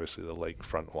than obviously the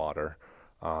lakefront water.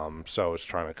 So it's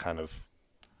trying to kind of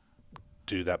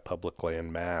do that public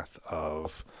land math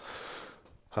of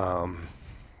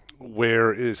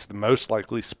where is the most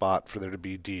likely spot for there to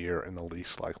be deer and the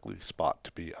least likely spot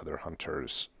to be other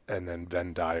hunters, and then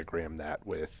Venn diagram that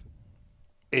with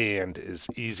and is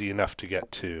easy enough to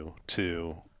get to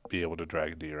be able to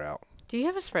drag a deer out. Do you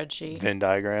have a spreadsheet? Venn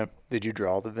diagram. Did you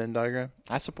draw the Venn diagram?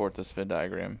 I support this Venn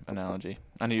diagram analogy.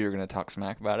 I knew you were going to talk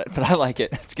smack about it, but I like it.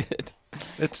 It's good.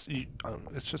 It's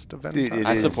just a Venn Dude,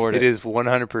 diagram. I support it. It is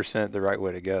 100% the right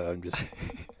way to go. I'm just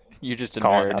You're just a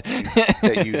calling out nerd.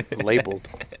 that you labeled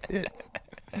it.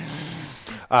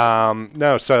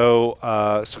 No, so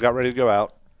got ready to go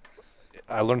out.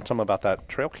 I learned something about that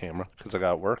trail camera because I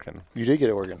got it working. You did get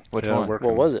it working. Which Yeah, one? working.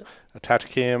 What was it? A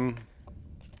Tacticam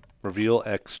Reveal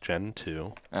X Gen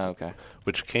 2, Oh, okay.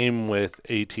 which came with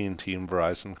AT&T and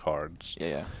Verizon cards.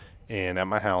 Yeah. And at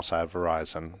my house, I have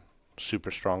Verizon.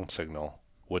 Super strong signal.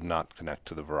 Would not connect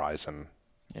to the Verizon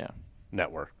Yeah.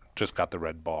 network. Just got the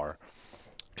red bar.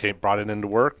 Brought it into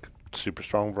work. Super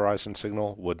strong Verizon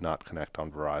signal. Would not connect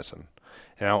on Verizon.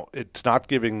 Now, it's not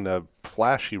giving the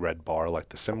flashy red bar like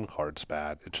the SIM card's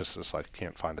bad. It just is like,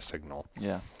 can't find a signal.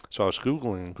 Yeah. So I was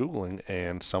Googling,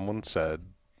 and someone said,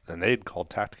 and they'd called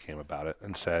Tacticam about it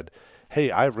and said,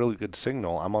 hey, I have really good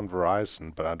signal. I'm on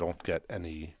Verizon, but I don't get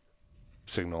any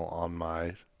signal on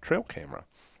my trail camera.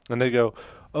 And they go,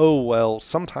 oh, well,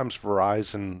 sometimes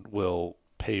Verizon will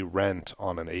pay rent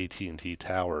on an AT&T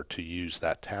tower to use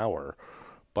that tower,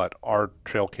 but our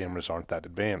trail cameras aren't that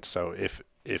advanced. So if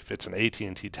it's an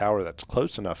AT&T tower that's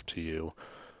close enough to you,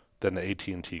 then the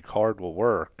AT&T card will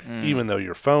work. Even though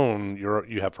your phone,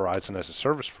 you have Verizon as a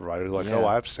service provider, like, Yeah. oh,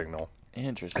 I have signal.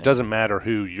 Interesting. It doesn't matter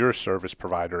who your service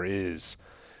provider is.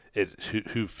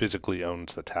 Who physically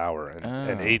owns the tower. And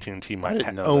AT&T might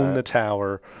didn't know own that. the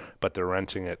tower, but they're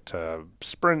renting it to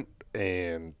Sprint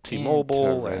and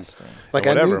T-Mobile and Interesting. Like, I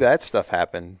whatever. knew that stuff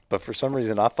happened, but for some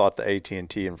reason I thought the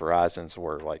AT&T and Verizon's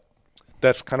were like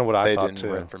That's kind of what I they thought didn't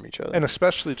too. rent from each other. And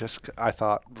especially I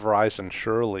thought Verizon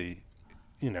surely,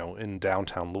 in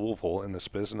downtown Louisville, in this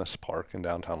business park in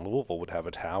downtown Louisville, would have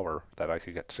a tower that I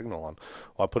could get signal on.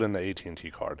 Well, I put in the AT&T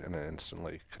card and it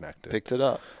instantly connected. Picked it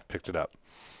up.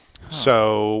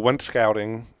 So went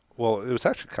scouting. Well, it was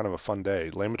actually kind of a fun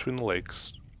day. Lane Between the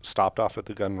Lakes, stopped off at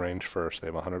the gun range first. They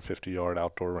have a 150-yard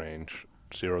outdoor range.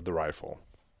 Zeroed the rifle.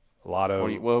 A lot of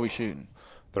What are we shooting?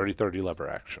 30-30 lever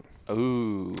action.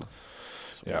 Ooh.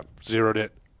 Yeah, zeroed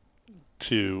it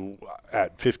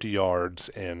at 50 yards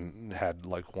and had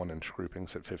like 1-inch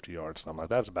groupings at 50 yards. And I'm like,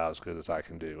 that's about as good as I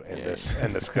can do, and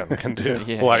this gun can do.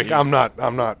 I'm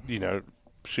not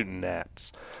shooting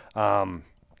gnats.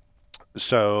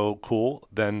 So cool.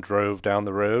 Then drove down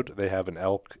the road. They have an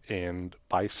elk and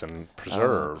bison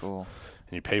preserve. Oh, cool.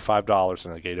 And you pay $5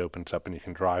 and the gate opens up and you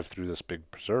can drive through this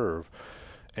big preserve.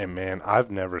 And man,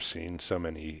 I've never seen so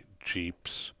many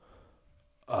Jeeps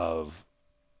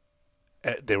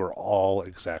they were all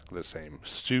exactly the same.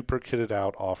 Super kitted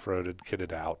out, off-roaded,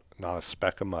 kitted out, not a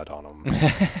speck of mud on them.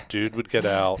 Dude would get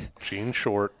out, jean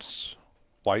shorts,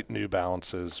 white New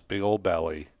Balances, big old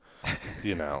belly,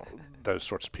 those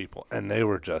sorts of people. And they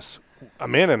were just,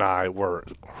 Amanda and I were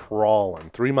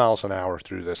crawling 3 miles an hour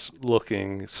through this,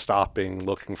 stopping,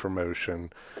 looking for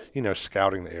motion,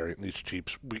 scouting the area. These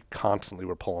Jeeps, we constantly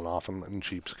were pulling off and letting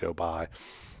Jeeps go by.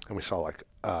 And we saw like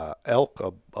elk,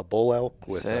 a bull elk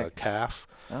with a calf.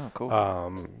 Oh, cool.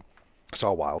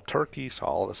 Saw wild turkey, saw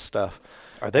all this stuff.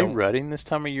 Are they rutting this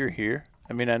time of year here?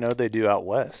 I mean, I know they do out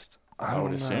west. I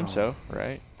would assume so,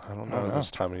 right? I don't know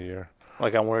this time of year.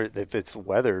 Like, I'm worried if it's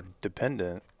weather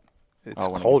dependent, it's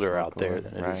when it colder gets out there cooler,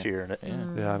 than it right. is here.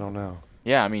 Yeah, I don't know.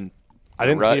 Yeah, I mean, I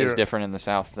didn't rut hear, is different in the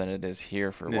south than it is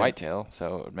here for whitetail,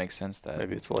 so it makes sense that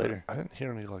Maybe it's later. I didn't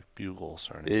hear any like bugles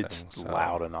or anything. It's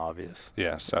loud and obvious.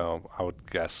 Yeah, so I would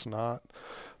guess not.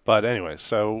 But anyway,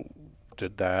 so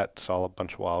did that, saw a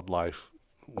bunch of wildlife.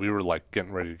 We were like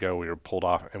getting ready to go. We were pulled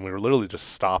off, and we were literally just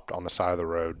stopped on the side of the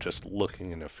road, just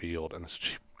looking in a field. And this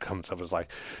Jeep comes up and is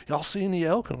like, "Y'all seen the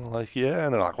elk?" And we're like, "Yeah."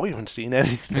 And they're like, "We haven't seen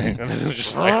anything." And then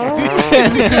just like,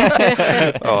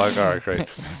 all right, great.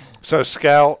 So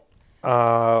scout.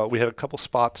 We had a couple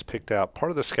spots picked out.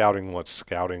 Part of the scouting was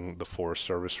scouting the Forest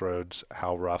Service roads,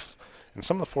 how rough. And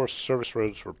some of the Forest Service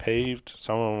roads were paved.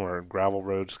 Some of them were gravel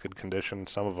roads, good condition.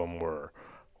 Some of them were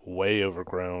way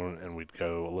overgrown, and we'd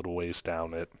go a little ways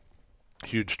down it.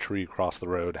 Huge tree across the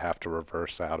road, have to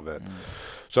reverse out of it.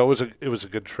 So it was a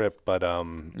good trip, but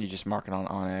you just mark it on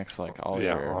Onyx, like all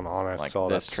on Onyx, like all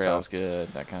this that trail's stuff.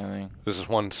 good, that kind of thing. This is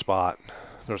one spot.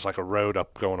 There's like a road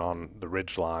up going on the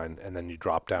ridge line, and then you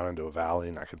drop down into a valley,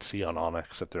 and I could see on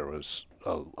Onyx that there was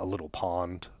a little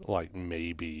pond, like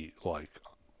maybe like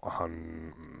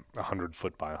 100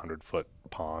 foot by 100 foot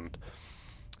pond.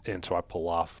 And so I pull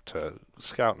off to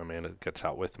scout, and Amanda gets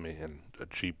out with me, and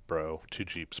two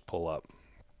Jeeps pull up.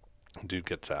 Dude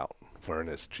gets out wearing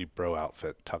his Jeep Bro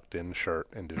outfit, tucked in shirt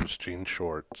into his jean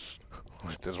shorts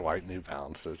with his white New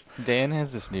Balances. Dan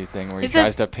has this new thing where he Is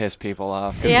tries to piss people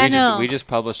off. 'Cause Yeah, I know. we just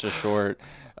published a short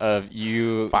of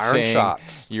you Firing saying,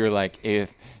 shots. You were like,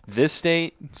 if this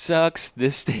state sucks,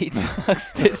 this state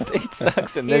sucks, this state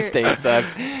sucks, and this You're- state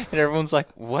sucks. And everyone's like,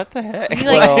 what the heck? You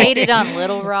hated on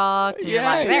Little Rock. And you're Yeah,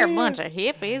 like, they're yeah. a bunch of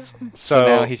hippies. So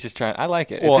now he's just trying. I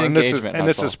like it. It's an engagement.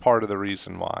 this is part of the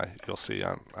reason why you'll see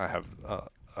I have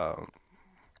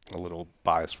a little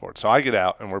bias for it. So I get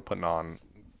out, and we're putting on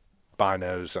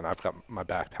binos, and I've got my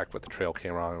backpack with the trail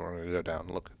camera on, and we're going to go down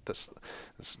and look at this.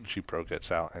 This Jeep Pro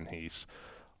gets out, and he's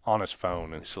on his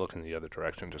phone, and he's looking the other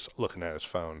direction, just looking at his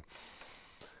phone.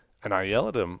 And I yell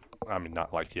at him. I mean,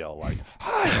 not like yell, like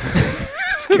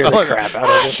Scare the crap out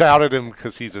of it. shout at him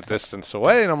because he's a distance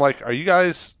away, and I'm like, "Are you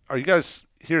guys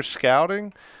here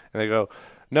scouting?" And they go,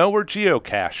 "No, we're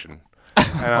geocaching."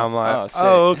 And I'm like, sick.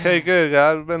 "Oh, okay, good.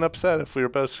 I've been upset if we were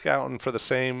both scouting for the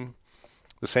same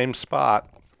spot."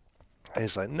 And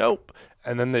he's like, "Nope."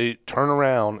 And then they turn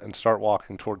around and start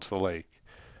walking towards the lake.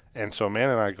 And so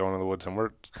Amanda and I go into the woods, and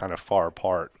we're kind of far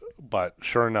apart. But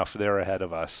sure enough, they're ahead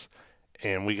of us.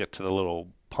 And we get to the little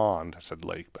pond. I said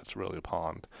lake, but it's really a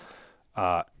pond.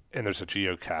 and there's a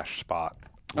geocache spot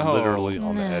literally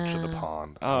on the edge of the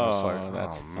pond.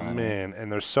 That's funny. Man.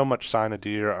 And there's so much sign of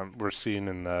deer. We're seeing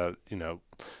in the,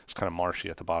 it's kind of marshy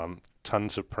at the bottom.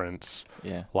 Tons of prints.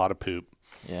 Yeah. A lot of poop.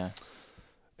 Yeah.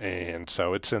 And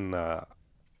so it's in the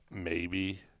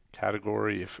maybe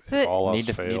category if all else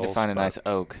fails. Need to find a nice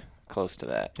oak close to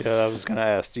that. Yeah, I was going to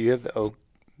ask, do you have the oak,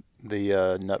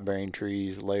 the nut-bearing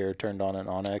trees layer turned on in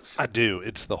Onyx? I do.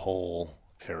 It's the whole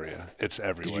area. It's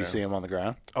everywhere. Did you see them on the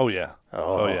ground? Oh, yeah.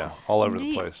 Oh yeah. All over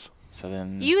the place. So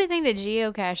then You would think that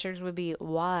geocachers would be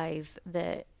wise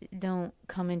that don't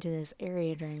come into this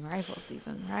area during rifle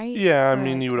season, right? Yeah, I Or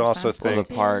mean, you would or also science well, think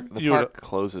the fiction? park You would-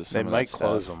 closes They some of might that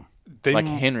close stuff. them. they Like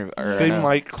Henry. Or They no.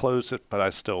 might close it, but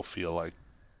I still feel like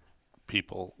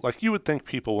people, like you would think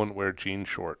people wouldn't wear jean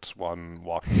shorts when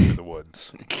walking through the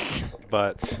woods.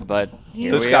 But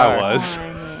You This are guy was. on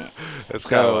it. it's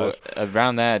kind So of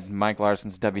around that, Mike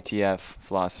Larson's WTF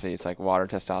philosophy, it's like water,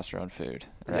 testosterone, food,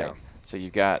 right? Yeah. So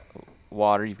you've got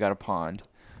water, you've got a pond,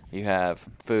 you have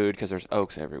food because there's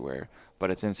oaks everywhere,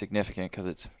 but it's insignificant because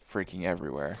it's freaking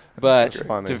everywhere. But That's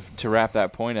funny. to wrap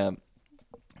that point up,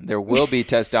 there will be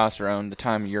testosterone the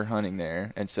time you're hunting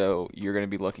there, and so you're going to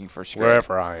be looking for scrape.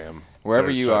 wherever I am. Wherever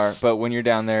there's you are. just But when you're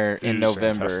down there in oozing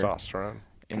November, testosterone.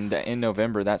 in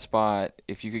November, that spot,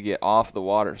 if you could get off the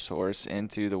water source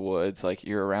into the woods, like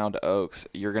you're around oaks,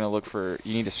 you're going to look for,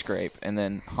 you need to scrape and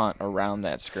then hunt around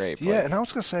that scrape. Yeah, Like, and I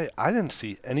was gonna say I didn't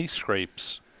see any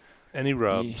scrapes, any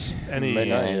rubs, any. May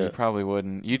not yeah, you yet. probably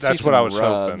wouldn't. You'd That's see what some I was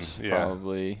hoping, rubs, yeah.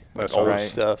 probably. That's Old what right.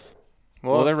 stuff.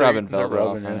 Well, they're if rubbing they're velvet off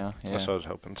rubbing right it. now. Yeah. That's what I was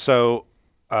hoping. So,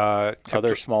 kept Are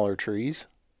there her- smaller trees?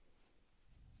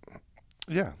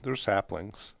 yeah, there's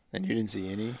saplings. And you didn't see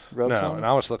any rubs No, on and them?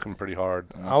 I was looking pretty hard.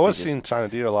 Must I was be seeing sign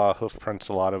of deer, a lot of hoof prints,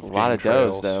 a lot of A lot game of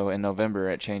does trails. though. In November,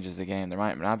 it changes the game. There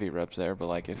might not be rubs there, but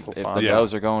like if We'll the find it.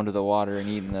 does are going to the water and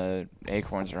eating the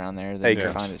acorns around there, then you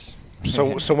Acorns. find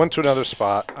it. So went to another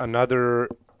spot.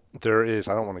 There is.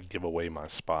 I don't want to give away my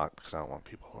spot because I don't want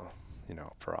people,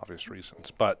 for obvious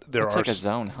reasons. But there It's are. like a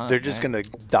zone hunt. They're just man. going to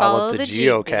dial Follow up the the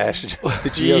geocache, the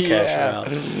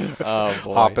geocache routes. Oh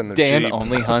boy. Hop in the Dan Jeep.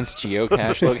 only hunts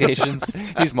geocache locations.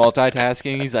 He's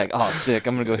multitasking. He's like, "Oh, sick!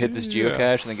 I'm gonna go hit this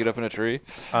geocache and then get up in a tree."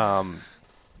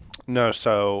 No,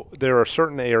 so there are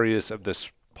certain areas of this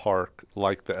park,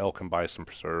 like the Elk and Bison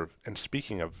Preserve. And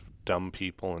speaking of dumb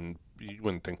people, and you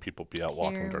wouldn't think people be out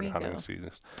walking Here during we hunting go.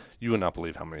 season, you would not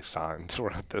believe how many signs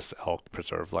were at this elk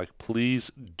preserve. Like,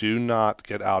 please do not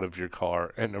get out of your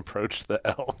car and approach the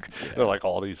elk. They're like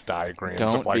all these diagrams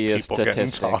Don't of like be a people getting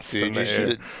statistic. tossed in Dude, the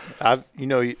you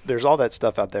air. should. There's all that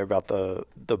stuff out there about the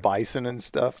bison and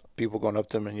stuff. People going up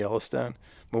to them in Yellowstone.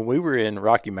 When we were in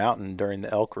Rocky Mountain during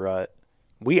the elk rut,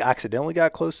 we accidentally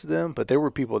got close to them, but there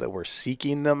were people that were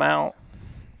seeking them out.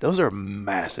 Those are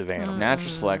massive animals. Natural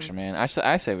selection, man. I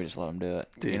say we just let them do it.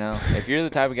 Dude. You know, if you're the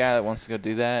type of guy that wants to go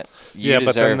do that, you Yeah,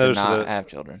 but then deserve to those are not the- have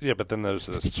children. Yeah, but then those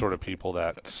are the sort of people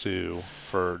that sue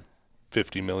for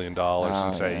 $50 million Oh,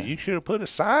 and say, yeah. you should have put a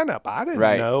sign up. I didn't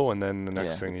Right. know. And then the next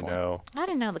Yeah, thing good you point. know. I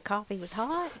didn't know the coffee was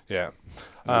hot. Yeah.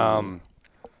 So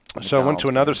I went to McDonald's,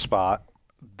 another man. spot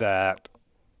that,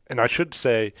 and I should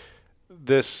say,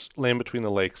 this Land Between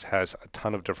the Lakes has a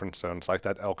ton of different zones, like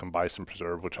that Elk and Bison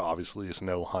Preserve, which obviously is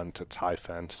no hunt, it's high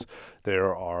fence.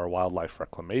 There are wildlife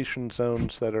reclamation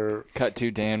zones that are. Cut to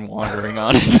Dan wandering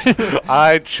on.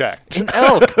 I checked.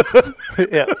 elk.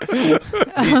 Yeah.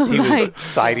 He was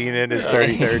sighting in his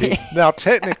 30-30. Now,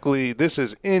 technically, this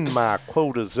is in my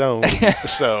quota zone,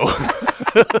 so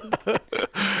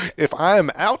if I am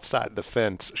outside the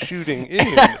fence shooting in,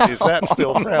 is that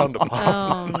still frowned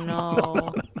upon? Oh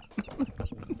no.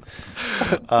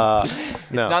 No.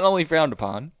 It's not only frowned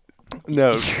upon.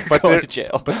 No, You're but going there, to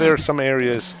jail. but there are some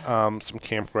areas, some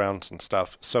campgrounds and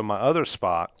stuff. So my other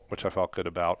spot, which I felt good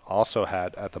about, also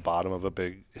had at the bottom of a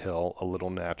big hill a little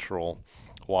natural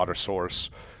water source.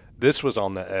 This was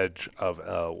on the edge of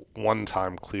a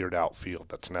one-time cleared-out field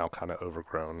that's now kind of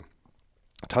overgrown.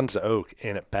 Tons of oak,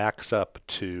 and it backs up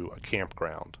to a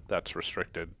campground that's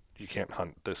restricted. You can't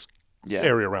hunt this Yeah.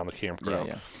 area around the campground.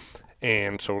 Yeah.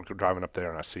 And so we're driving up there,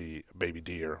 and I see a baby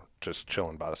deer just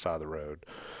chilling by the side of the road.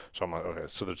 So I'm like, okay,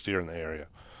 so there's deer in the area.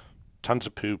 Tons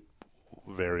of poop,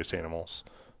 various animals,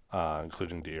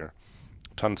 including deer.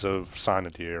 Tons of sign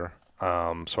of deer.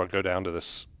 So I go down to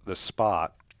this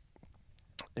spot,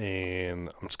 and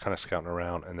I'm just kind of scouting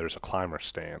around, and there's a climber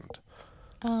stand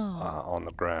on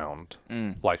the ground,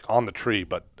 like on the tree,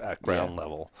 but at ground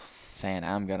level. Saying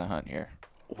I'm gonna hunt here,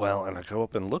 Well, and I go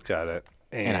up and look at it.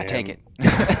 and I take it.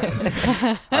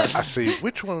 I see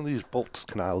which one of these bolts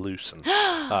can I loosen.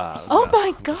 Oh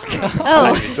my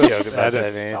God! Just joking about edit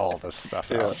that, man. all this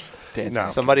stuff Yeah. out. No.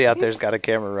 Somebody out there's got a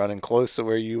camera running close to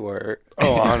where you were.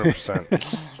 Oh,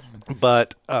 100%.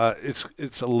 But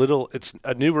it's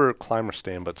a newer climber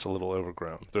stand, but it's a little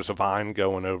overgrown. There's a vine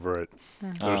going over it.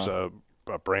 There's a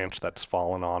branch that's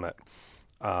fallen on it.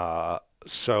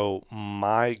 So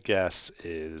my guess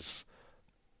is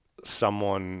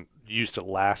someone used it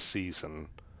last season,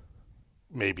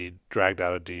 maybe dragged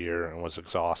out a deer and was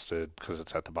exhausted because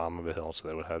it's at the bottom of a hill, so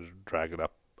they would have to drag it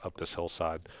up this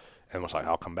hillside, and was like,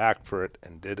 I'll come back for it,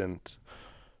 and didn't.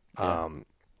 Yeah.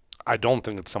 I don't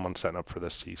think it's someone setting up for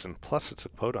this season. Plus, it's a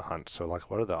quota hunt, so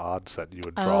like, what are the odds that you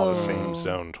would draw the same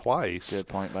zone twice? Good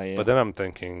point by you. But then I'm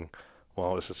thinking,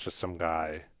 well, is this just some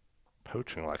guy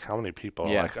poaching? Like, how many people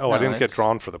are Yeah. like, oh, No, I didn't get it's-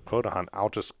 drawn for the quota hunt, I'll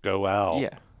just go out.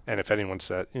 Yeah. And if anyone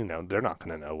said, they're not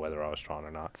going to know whether I was drawn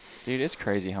or not. Dude, it's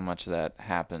crazy how much that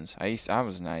happens. I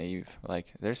was naive.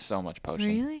 Like, there's so much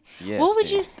poaching. Really? Yes. What would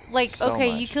dude. you like? So Okay,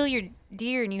 you much. kill your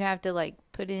deer and you have to like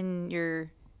put in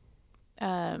your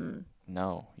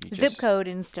No. You zip just, code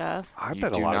and stuff. I You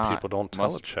bet a do lot of not. people don't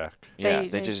Most- telecheck. Yeah, They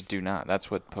they just just- do not. That's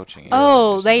what poaching is.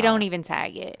 Oh, Just they not. don't even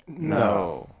tag it.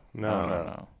 No.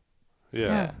 No. Yeah.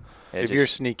 Yeah. It If you're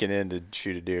just- sneaking in to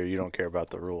shoot a deer, you don't care about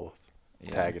the rule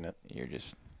yeah, tagging it. You're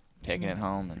just taking it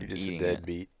home and You're just a eating it.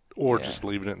 deadbeat. Or Yeah. just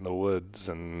leaving it in the woods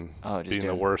and Oh, just being the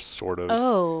doing- worst sort of.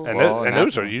 Oh. And, Well, and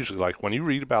that's those are what- usually like when you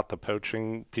read about the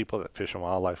poaching people that Fish and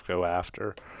Wildlife go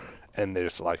after, and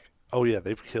there's like, oh yeah,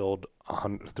 they've killed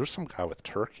 100. There's some guy with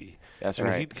turkey. That's and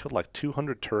right. he killed like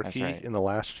 200 turkey right. in the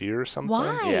last year or something.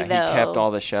 Why? Yeah, though? he kept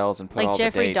all the shells and put like all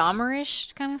Jeffrey the dates.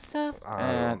 Dahmerish kind of stuff.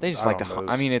 They just I like to don't hunt.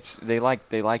 know. I mean, they like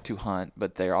to hunt,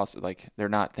 but they're also like they're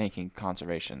not thinking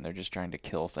conservation. They're just trying to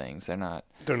kill things. They're not.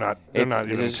 They're not There's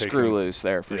even a taking. screw loose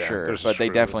there for Yeah, sure, there's a but they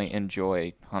screw definitely loose.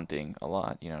 enjoy hunting a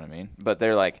lot. You know what I mean? But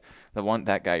they're like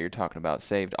that guy you're talking about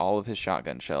saved all of his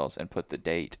shotgun shells and put the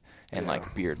date and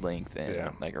like beard length and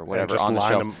Yeah. like or And whatever just on the line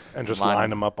shells them, and just Line line 'em.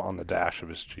 them up on the dash of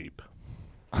his Jeep.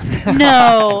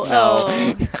 No.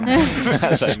 Oh.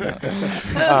 That's like,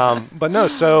 no. But no,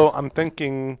 so I'm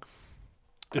thinking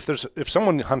if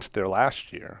someone hunted there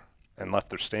last year and left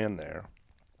their stand there,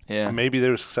 Yeah. maybe they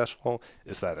were successful.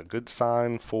 Is that a good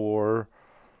sign for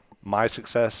my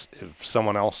success? If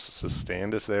someone else's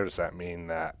stand is there, does that mean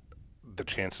that the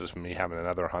chances of me having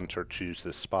another hunter choose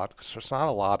this spot? Because there's not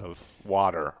a lot of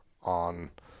water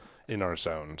in our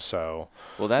zone. So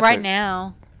Well, that's Right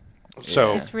now,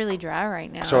 so it's really dry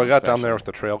right now. so I got down there especially. with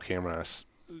the trail camera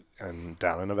and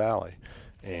down in the valley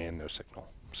and no signal.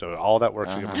 So all that work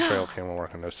to get the trail camera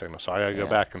working, no signal. So I got to go Yeah.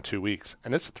 back in 2 weeks,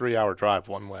 and it's a 3-hour drive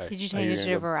one way. Did you Are you change it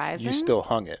gonna to go- Verizon? You still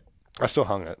hung it. I still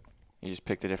hung it. You just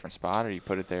picked a different spot, or you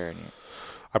put it there and you.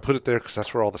 I put it there because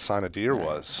that's where all the sign of deer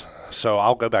was. So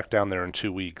I'll go back down there in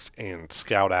 2 weeks and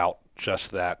scout out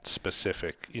just that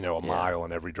specific, a Yeah. mile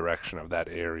in every direction of that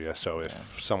area. So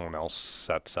if someone else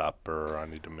sets up or I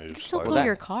need to You move can still slightly. pull that-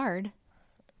 your card.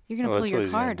 You're gonna Well, pull that's your what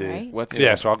he's gonna card, do. right? What's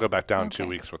Yeah, so I'll go back down in 2 Okay.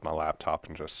 weeks with my laptop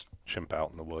and just chimp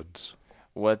out in the woods.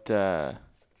 What a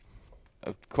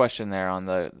question there on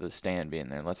the stand being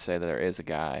there. Let's say there is a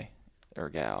guy or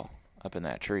gal up in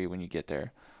that tree when you get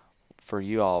there. For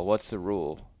you all, what's the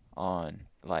rule on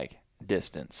like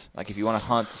distance? Like if you want to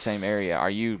hunt the same area,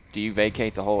 do you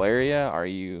vacate the whole area? Are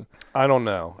you I don't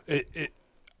know.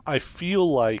 I feel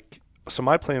like so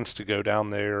my plan's to go down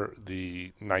there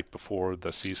the night before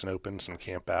the season opens and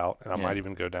camp out, and I Yeah. might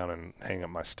even go down and hang up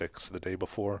my sticks the day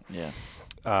before. yeah.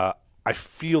 I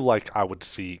feel like I would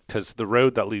see, because the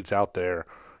road that leads out there,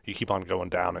 you keep on going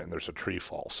down it and there's a tree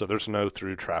fall. So there's no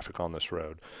through traffic on this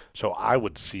road. So I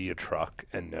would see a truck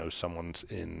and know someone's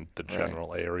in the Right.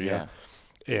 general area.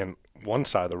 And one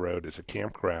side of the road is a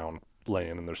campground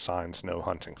land and there's signs, no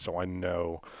hunting. So I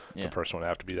know Yeah. the person would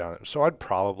have to be down there. So I'd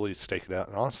probably stake it out.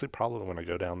 And honestly, probably when I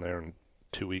go down there in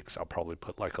 2 weeks, I'll probably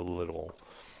put like a little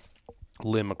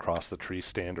limb across the tree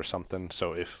stand or something.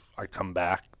 So if I come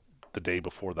back the day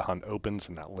before the hunt opens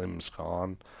and that limb's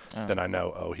gone, then I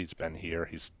know, oh, he's been here.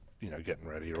 He's, getting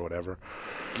ready or whatever.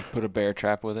 You put a bear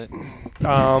trap with it.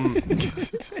 Um,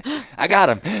 I got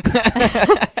him.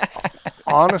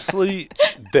 honestly,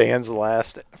 Dan's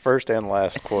first and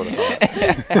last quote.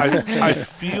 I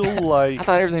feel like I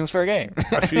thought everything was fair game.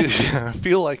 I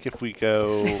feel like if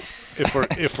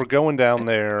we're going down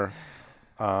there,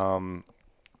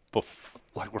 we're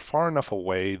far enough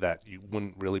away that you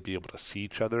wouldn't really be able to see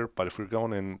each other. But if we're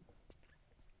going in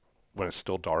when it's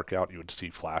still dark out, you would see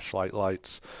flashlight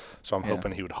lights. So I'm Yeah.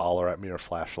 hoping he would holler at me or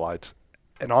flashlights.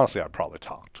 And honestly, I'd probably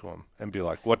talk to him and be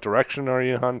like, "What direction are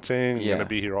you hunting? You're Yeah. gonna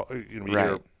be here. You're gonna be Right.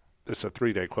 here. It's a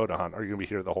 3-day quota hunt. Are you gonna be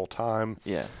here the whole time?"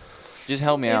 Yeah. Just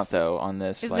help me out though on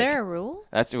this. Is like, there a rule?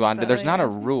 That's that there's what not you're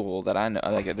a asking? rule that I know.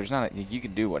 Like there's not. You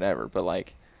can do whatever, but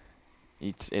like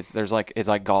it's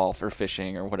like golf or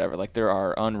fishing or whatever. Like there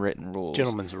are unwritten rules.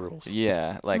 Gentlemen's rules.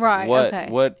 Yeah. Like Right, okay.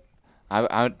 what.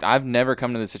 I've never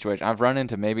come to this situation. I've run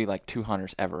into maybe like 2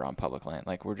 hunters ever on public land.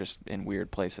 Like we're just in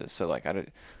weird places. So like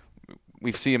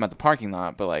we see them at the parking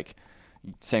lot, but like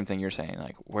same thing you're saying.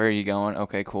 Like where are you going?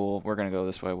 Okay, cool. We're gonna go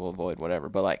this way. We'll avoid whatever.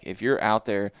 But like if you're out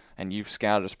there and you've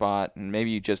scouted a spot and maybe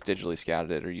you just digitally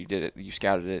scouted it or you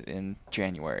scouted it in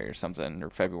January or something or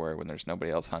February when there's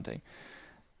nobody else hunting.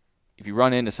 If you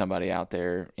run into somebody out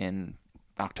there in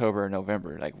October or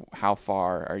November, like how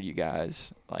far are you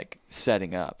guys like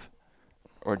setting up?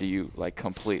 Or do you like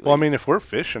completely? Well, I mean, if we're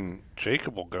fishing,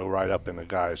 Jacob will go right up in a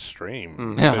guy's stream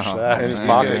and Oh, fish that In his Yeah,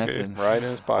 pocket. that's Right in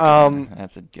his pocket.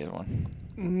 That's a good one.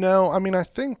 No, I mean, I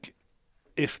think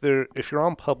if you're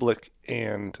on public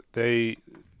and they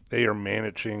are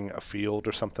managing a field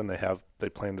or something, they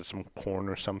planted some corn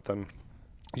or something,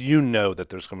 you know that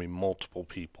there's going to be multiple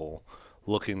people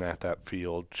looking at that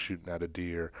field, shooting at a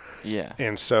deer. Yeah.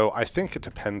 And so I think it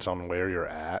depends on where you're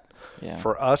at. Yeah.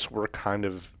 For us,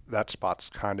 that spot's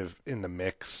kind of in the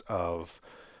mix of,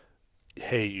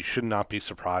 hey, you should not be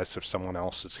surprised if someone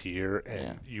else is here,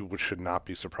 and you should not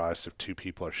be surprised if 2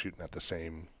 people are shooting at the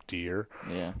same deer.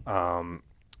 Yeah.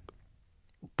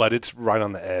 But it's right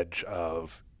on the edge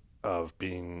of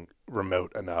being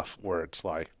remote enough where it's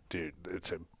like, dude,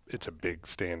 it's a big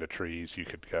stand of trees. You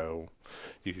could go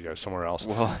somewhere else.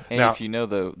 Well, and now, if you know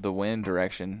the wind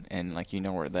direction and like you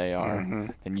know where they are,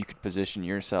 then you could position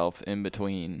yourself in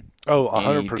between. Oh,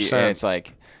 any 100%. And it's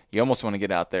like you almost want to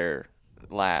get out there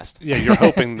last. Yeah, you're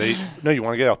hoping you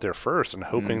want to get out there first and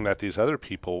hoping that these other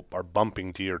people are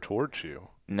bumping deer towards you.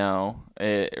 No,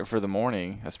 for the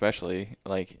morning especially,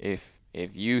 like if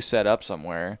you set up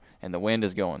somewhere and the wind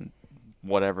is going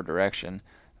whatever direction,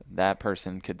 that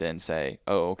person could then say,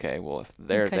 oh, okay, well, if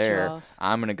they're cut you there, off.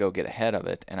 I'm going to go get ahead of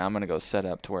it, and I'm going to go set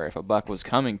up to where if a buck was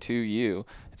coming to you,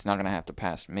 it's not going to have to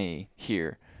pass me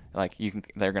here. Like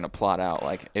they're going to plot out,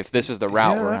 like, if this is the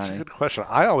route Yeah, we're that's a hunting. good question.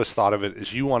 I always thought of it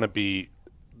as you want to be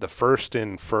the first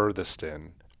in, furthest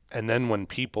in, and then when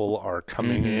people are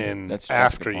coming in That's a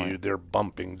after good you, point. they're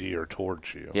bumping deer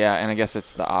towards you. Yeah, and I guess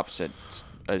it's the opposite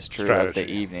is true of the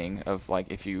Strategy. evening of like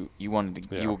if you wanted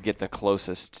to Yeah. you will get the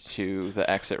closest to the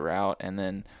exit route and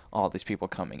then all these people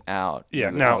coming out.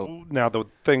 Yeah. you would hope- Now the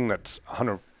thing that's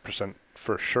 100%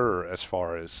 for sure as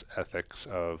far as ethics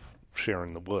of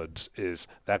sharing the woods is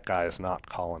that guy is not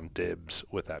calling dibs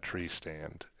with that tree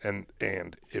stand,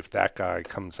 and if that guy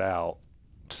comes out.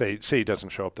 Say he doesn't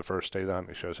show up the first day of the hunt,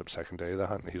 he shows up second day of the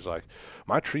hunt, and he's like,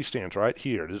 my tree stand's right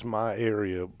here. This is my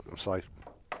area. It's like,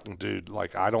 dude,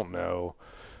 like, I don't know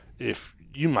if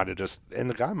you might have and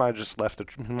the guy might have just left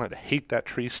he might hate that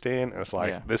tree stand, and it's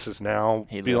like, Yeah. this is now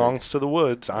He belongs to the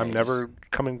woods. I'm he never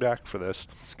coming back for this.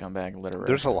 scumbag literary.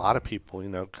 There's a lot of people,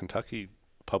 Kentucky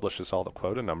publishes all the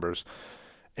quota numbers,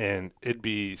 and it'd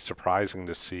be surprising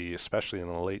to see, especially in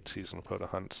the late season quota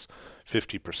hunts,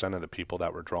 50% of the people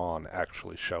that were drawn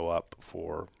actually show up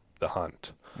for the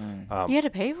hunt. You had to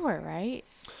pay for it, right?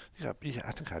 Yeah,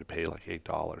 I think I had to pay like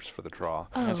 $8 for the draw.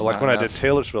 Oh. That's But like not when I enough. did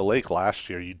Taylorsville Lake last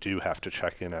year, you do have to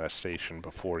check in at a station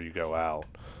before you go out.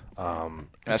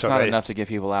 That's so not they- enough to get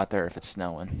people out there if it's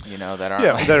snowing, that aren't.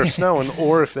 Yeah, like- that are snowing,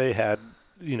 or if they had,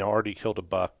 already killed a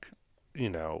buck,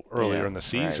 earlier Yeah, in the right,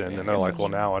 season, yeah, and they're I guess like, that's well,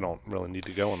 true. now I don't really need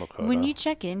to go on the quota. When you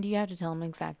check in, do you have to tell them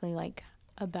exactly like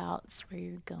about where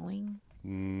you're going?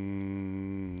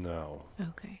 No.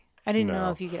 Okay. I didn't know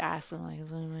No. if you could ask them like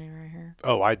literally right here.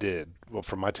 Oh, I did. Well,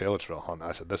 for my Taylorsville hunt,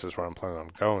 I said, this is where I'm planning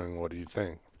on going. What do you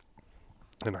think?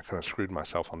 And I kind of screwed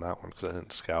myself on that one because I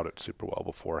didn't scout it super well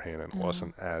beforehand, and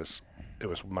it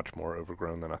was much more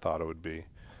overgrown than I thought it would be,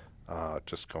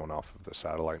 just going off of the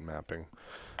satellite mapping.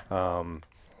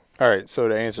 All right, so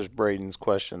to answer Braden's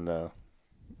question, though,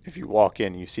 if you walk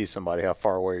in and you see somebody, how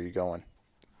far away are you going?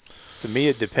 To me,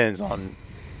 it depends on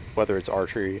whether it's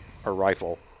archery or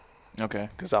rifle, Okay.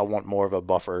 because I want more of a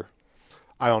buffer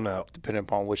I don't know. depending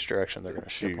upon which direction they're going to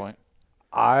Good shoot. point.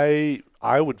 I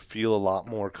would feel a lot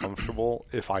more comfortable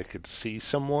if I could see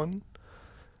someone.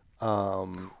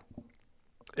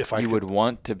 If I You could, would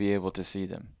want to be able to see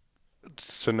them.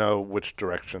 to know which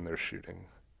direction they're shooting.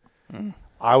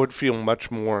 I would feel much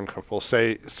more uncomfortable.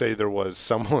 Say there was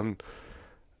someone.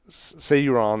 Say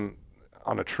you're on.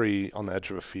 on a tree on the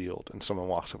edge of a field, and someone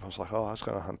walks up. I was like, oh, I was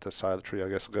going to hunt this side of the tree. I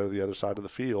guess I'll go to the other side of the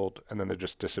field. And then they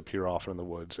just disappear off in the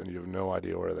woods, and you have no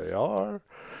idea where they are.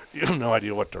 You have no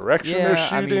idea what direction they're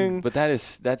shooting. I mean, but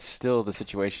that's still the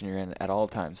situation you're in at all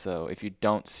times. So if you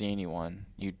don't see anyone,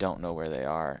 you don't know where they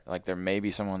are. Like, there may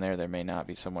be someone there, there may not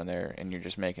be someone there, and you're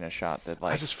just making a shot that,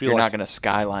 like, you're not going to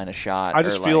skyline a shot. I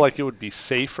just feel like it would be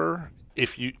safer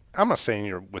if you – I'm not saying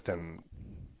you're within –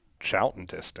 shouting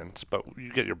distance, but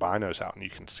you get your binos out and you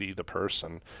can see the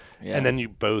person, and then you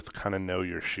both kind of know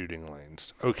your shooting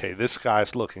lanes. Okay, this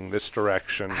guy's looking this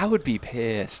direction. I would be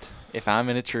pissed if I'm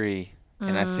in a tree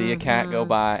and I see a cat go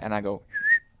by and I go,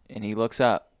 and he looks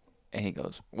up and he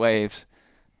goes, waves,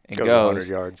 and goes 100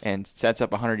 yards and sets up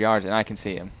 100 yards, and I can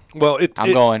see him. Well,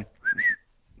 I'm going.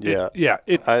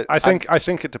 I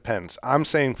think it depends. I'm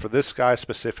saying for this guy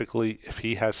specifically, if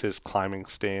he has his climbing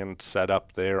stand set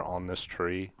up there on this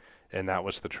tree, and that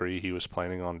was the tree he was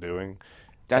planning on doing.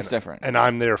 That's different. And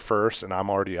I'm there first, and I'm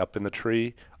already up in the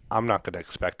tree. I'm not going to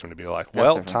expect him to be like,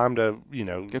 well, time to,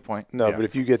 Good point. No, but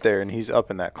if you get there and he's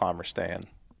up in that climber stand,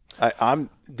 I'm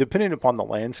depending upon the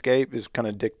landscape is kind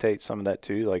of dictate some of that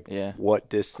too. Like, what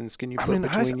distance can you put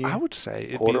between you? I would say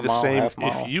it'd be the same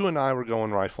if you and I were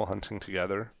going rifle hunting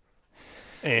together,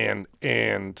 and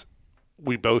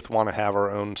we both want to have our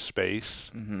own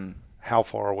space. Mm-hmm. How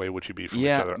far away would you be from each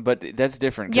other? Yeah, but that's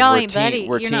different Y'all because ain't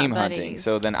we're team hunting.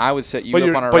 So then I would set you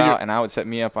up on a route, and I would set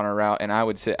me up on a route, and I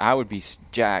would be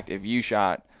jacked if you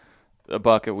shot a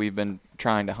buck that we've been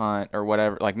trying to hunt or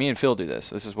whatever. Like, me and Phil do this.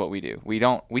 This is what we do. We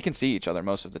can see each other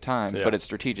most of the time, but it's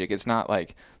strategic. It's not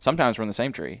like sometimes we're in the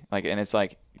same tree. Like, and it's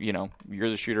like, you're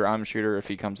the shooter, I'm the shooter. If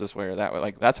he comes this way or that way,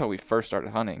 like, that's how we first started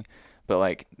hunting. But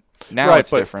like now it's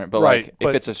different. But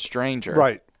if it's a stranger,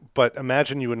 right? But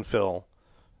imagine you and Phil.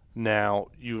 Now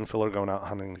you and Phil are going out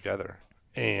hunting together,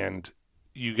 and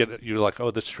you're like, oh,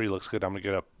 this tree looks good. I'm gonna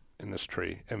get up in this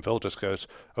tree, and Phil just goes,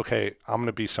 okay, I'm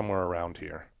gonna be somewhere around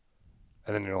here,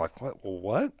 and then you're like, what? Well,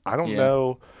 what? I don't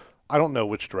know. I don't know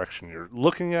which direction you're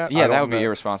looking at. Yeah, that would be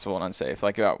irresponsible and unsafe.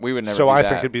 Like, we would never. So I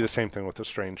think it'd be the same thing with a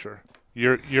stranger.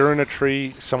 You're in a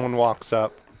tree. Someone walks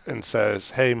up and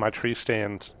says, hey, my tree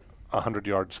stands 100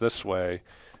 yards this way.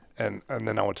 And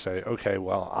then I would say, okay,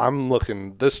 well, I'm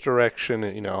looking this direction.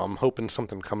 And, I'm hoping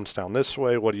something comes down this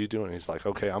way. What are you doing? He's like,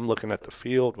 okay, I'm looking at the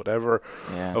field, whatever.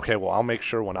 Yeah. Okay, well, I'll make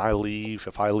sure when I leave,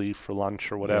 if I leave for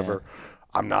lunch or whatever,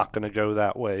 I'm not going to go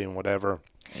that way and whatever.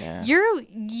 Yeah.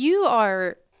 You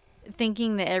are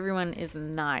thinking that everyone is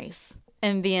nice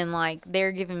and being like,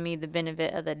 they're giving me the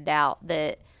benefit of the doubt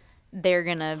that they're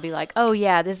going to be like, oh,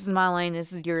 yeah, this is my lane,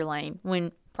 this is your lane.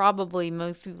 When probably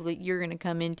most people that you're going to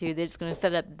come into that's going to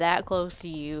set up that close to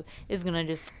you is going to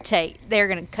just they're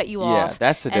going to cut you off. Yeah,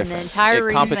 that's the difference. And the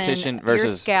entire competition reason versus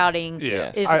you're scouting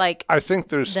is I think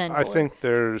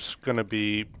there's going to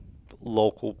be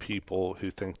local people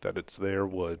who think that it's their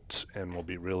woods and will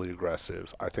be really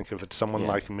aggressive. I think if it's someone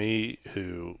like me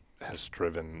who has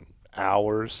driven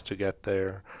hours to get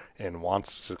there and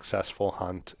wants a successful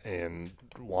hunt and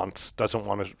doesn't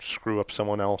want to screw up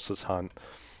someone else's hunt,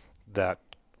 that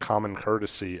common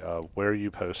courtesy of where are you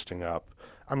posting up,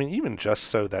 I mean, even just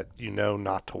so that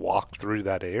not to walk through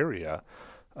that area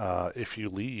if you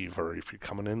leave or if you're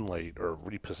coming in late or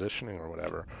repositioning or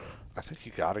whatever, I think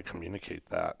you got to communicate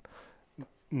that.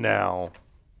 Now,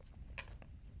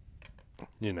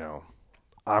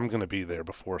 I'm going to be there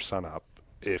before sunup.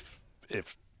 If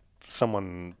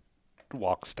someone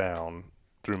walks down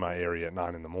through my area at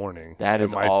 9 a.m,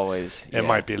 it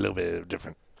might be a little bit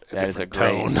different. That is a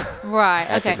tone. Right.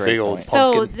 That's okay. a great point.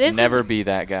 So this never be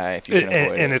that guy if you can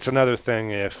avoid it. And it's another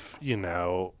thing if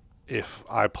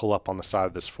I pull up on the side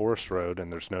of this forest road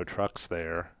and there's no trucks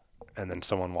there, and then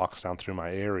someone walks down through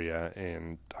my area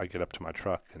and I get up to my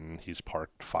truck and he's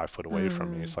parked 5 foot away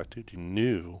from me. It's like, dude, you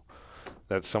knew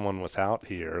that someone was out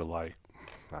here. Like,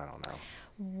 I don't know.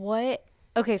 What?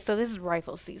 Okay, so this is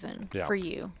rifle season for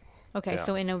you. Okay,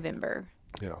 so in November.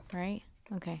 Yeah. Right?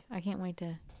 Okay, I can't wait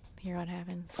to hear what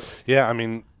happens. Yeah, I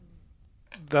mean,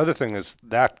 the other thing is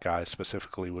that guy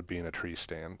specifically would be in a tree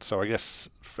stand. So I guess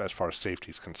as far as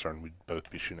safety is concerned, we'd both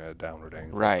be shooting at a downward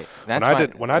angle. Right.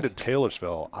 When I did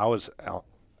Taylorsville, I was out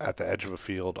at the edge of a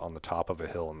field on the top of a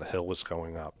hill, and the hill was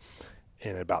going up.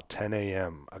 And at about 10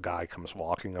 a.m., a guy comes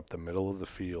walking up the middle of the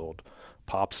field,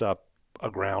 pops up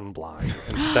a ground blind,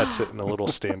 and sets it in a little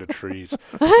stand of trees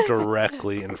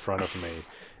directly in front of me.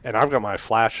 And I've got my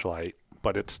flashlight,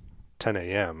 but it's 10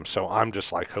 a.m. So I'm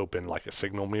just like hoping like a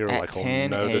signal mirror, at like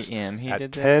 10 a.m.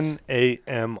 At 10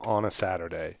 a.m. on a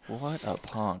Saturday. What a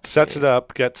punk! Sets it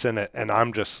up, gets in it, and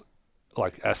I'm just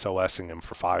like SOSing him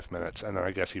for 5 minutes, and then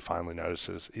I guess he finally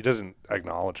notices. He doesn't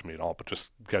acknowledge me at all, but just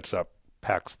gets up,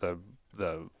 packs the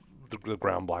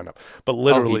ground blind up. But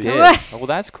literally, Oh, he did. Well,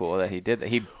 that's cool that he did that.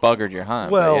 He buggered your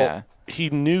hunt. well, but yeah. he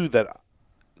knew that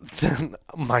then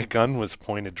my gun was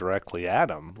pointed directly at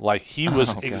him. Like he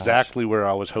was exactly where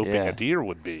I was hoping a deer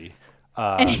would be.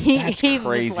 And That's he was,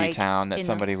 crazy like, town that in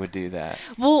somebody would do that.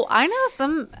 Well, I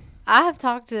know I have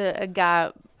talked to a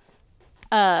guy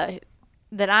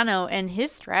that I know, and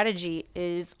his strategy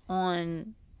is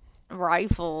on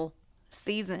rifle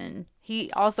season.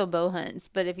 He also bow hunts,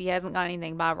 but if he hasn't got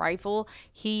anything by rifle,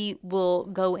 he will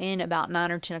go in about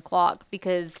 9 or 10 o'clock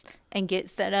and get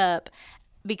set up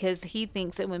because he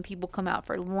thinks that when people come out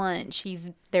for lunch,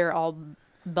 they're all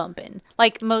bumping.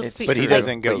 Like most people. But he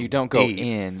doesn't go. But you don't go deep.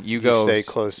 in. You go stay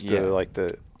close to like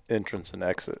the entrance and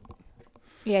exit.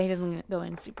 Yeah, he doesn't go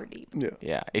in super deep.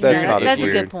 Yeah. That's a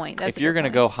good point. If you're going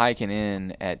to go hiking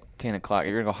in at 10 o'clock, if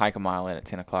you're going to go hike a mile in at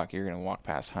 10 o'clock, you're going to walk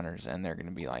past hunters, and they're going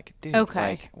to be like, dude,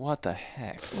 like, what the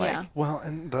heck? Like, Yeah. Well,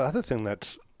 and the other thing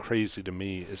that's crazy to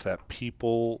me is that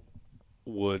people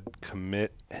would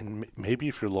commit, and maybe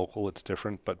if you're local it's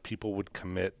different, but people would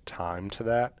commit time to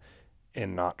that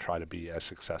and not try to be as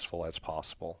successful as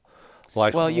possible.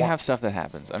 Like, well, you have stuff that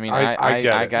happens. I mean, I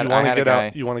get it. You want to get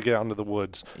out. Guy, You want to get out into the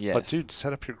woods. Yes. But dude,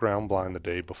 set up your ground blind the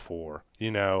day before.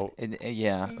 You know.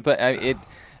 Yeah, but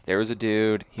there was a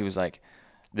dude. He was like,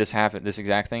 this happened. This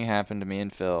exact thing happened to me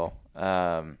and Phil.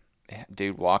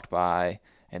 Dude walked by,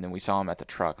 and then we saw him at the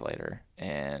truck later.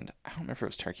 And I don't remember if it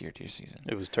was turkey or deer season.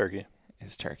 It was turkey. It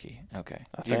was turkey. Okay,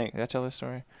 I think. Did I tell this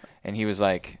story? And he was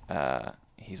like,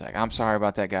 he's like, I'm sorry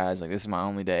about that, guys. Like, this is my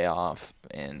only day off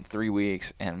in 3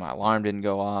 weeks, and my alarm didn't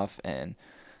go off, and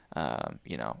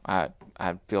you know, I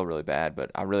feel really bad,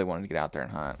 but I really wanted to get out there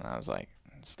and hunt. And I was like,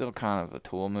 still kind of a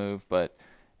tool move, but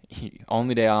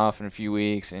only day off in a few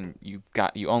weeks, and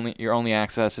your only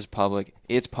access is public.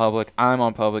 It's public. I'm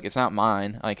on public. It's not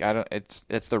mine. Like, I don't.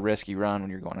 It's the risk you run when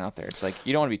you're going out there. It's like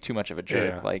you don't want to be too much of a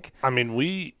jerk. Yeah. Like, I mean,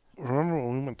 remember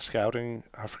when we went scouting?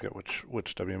 I forget which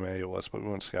WMA it was, but we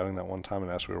went scouting that one time,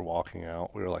 and as we were walking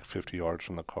out, we were like 50 yards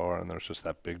from the car, and there's just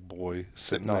that big boy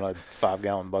Sitting on a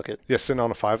 5-gallon bucket. Yeah, sitting on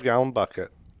a 5-gallon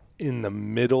bucket in the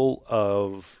middle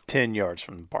of 10 yards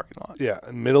from the parking lot. Yeah,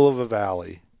 middle of a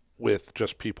valley with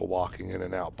just people walking in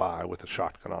and out by with a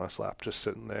shotgun on his lap, just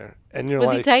sitting there. And you're Was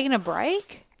like, he taking a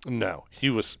break? no,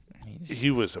 he was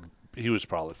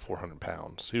probably 400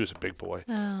 pounds. He was a big boy.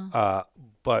 Oh.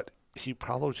 But he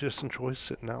probably just enjoys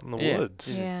sitting out in the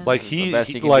woods. Yeah. Like the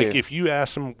best he can like do. if you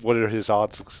ask him what are his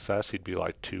odds of success, he'd be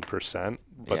like 2%.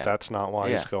 But that's not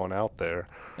why he's going out there.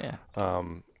 yeah,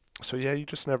 So yeah, you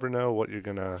just never know what you're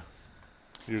gonna.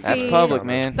 that's public,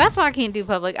 man. That's why I can't do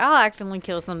public. I'll accidentally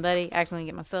kill somebody, accidentally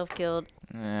get myself killed.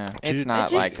 Yeah, Dude, it's It not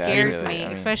just like that. scares really. me, I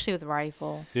mean, especially with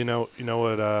rifle. You know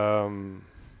what?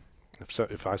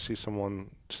 If I see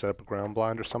someone set up a ground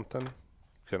blind or something,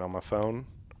 get on my phone,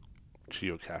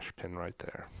 geocache pin right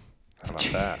there. How about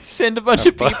that? send a bunch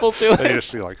of people to Then you it. just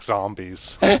see like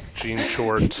zombies, jean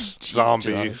shorts,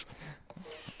 zombies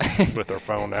with their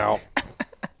phone out.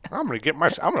 I'm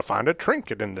gonna find a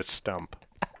trinket in this stump.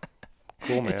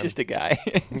 Cool, man. It's just a guy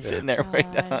sitting there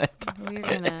waiting to hunt. We're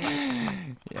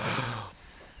gonna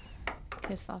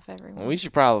piss off everyone. Well, we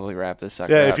should probably wrap this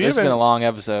sucker Yeah, up. if you This has been a haven't- long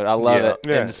episode. I love it.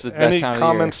 Yeah. And this is the best Any time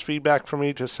comments, of feedback from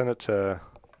me? Just send it to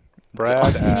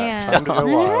Brad at Yeah. Time to Go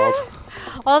Wild.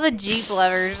 All the Jeep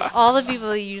lovers, all the people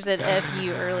that you said F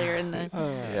you earlier in the. the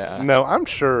year. Yeah. No, I'm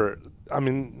sure. I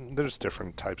mean, there's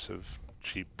different types of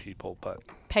cheap people, but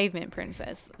Pavement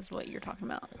princess is what you're talking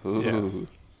about. Ooh.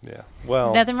 yeah.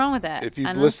 Well, Nothing wrong with that. If I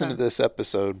you've know listened to some. this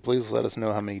episode, please let us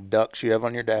know how many ducks you have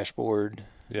on your dashboard,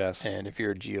 yes. and if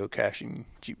you're a geocaching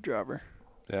Jeep driver.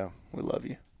 Yeah. We love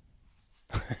you.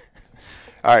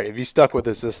 All right, if you stuck with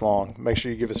us this long, make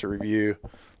sure you give us a review.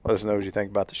 Let us know what you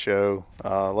think about the show.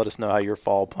 Let us know how your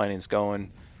fall planning's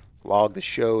going. Log the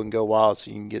show and go wild so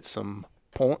you can get some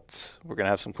points. We're going to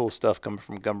have some cool stuff coming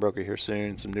from Gunbroker here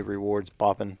soon, some new rewards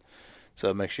popping.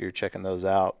 So make sure you're checking those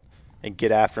out and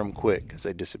get after them quick because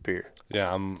they disappear.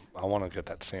 Yeah. I want to get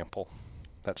that sample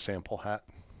hat.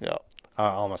 Yeah. I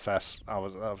almost asked. I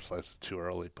was like, it's too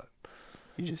early, but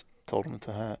You just told them it's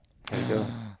a hat. There you go.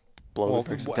 Blow the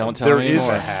person. Don't tell there me is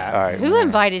anymore. a hat. All right. Who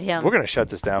invited him? We're going to shut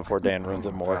this down before Dan ruins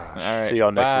it more. All right. See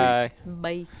y'all next week.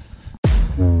 Bye. Bye.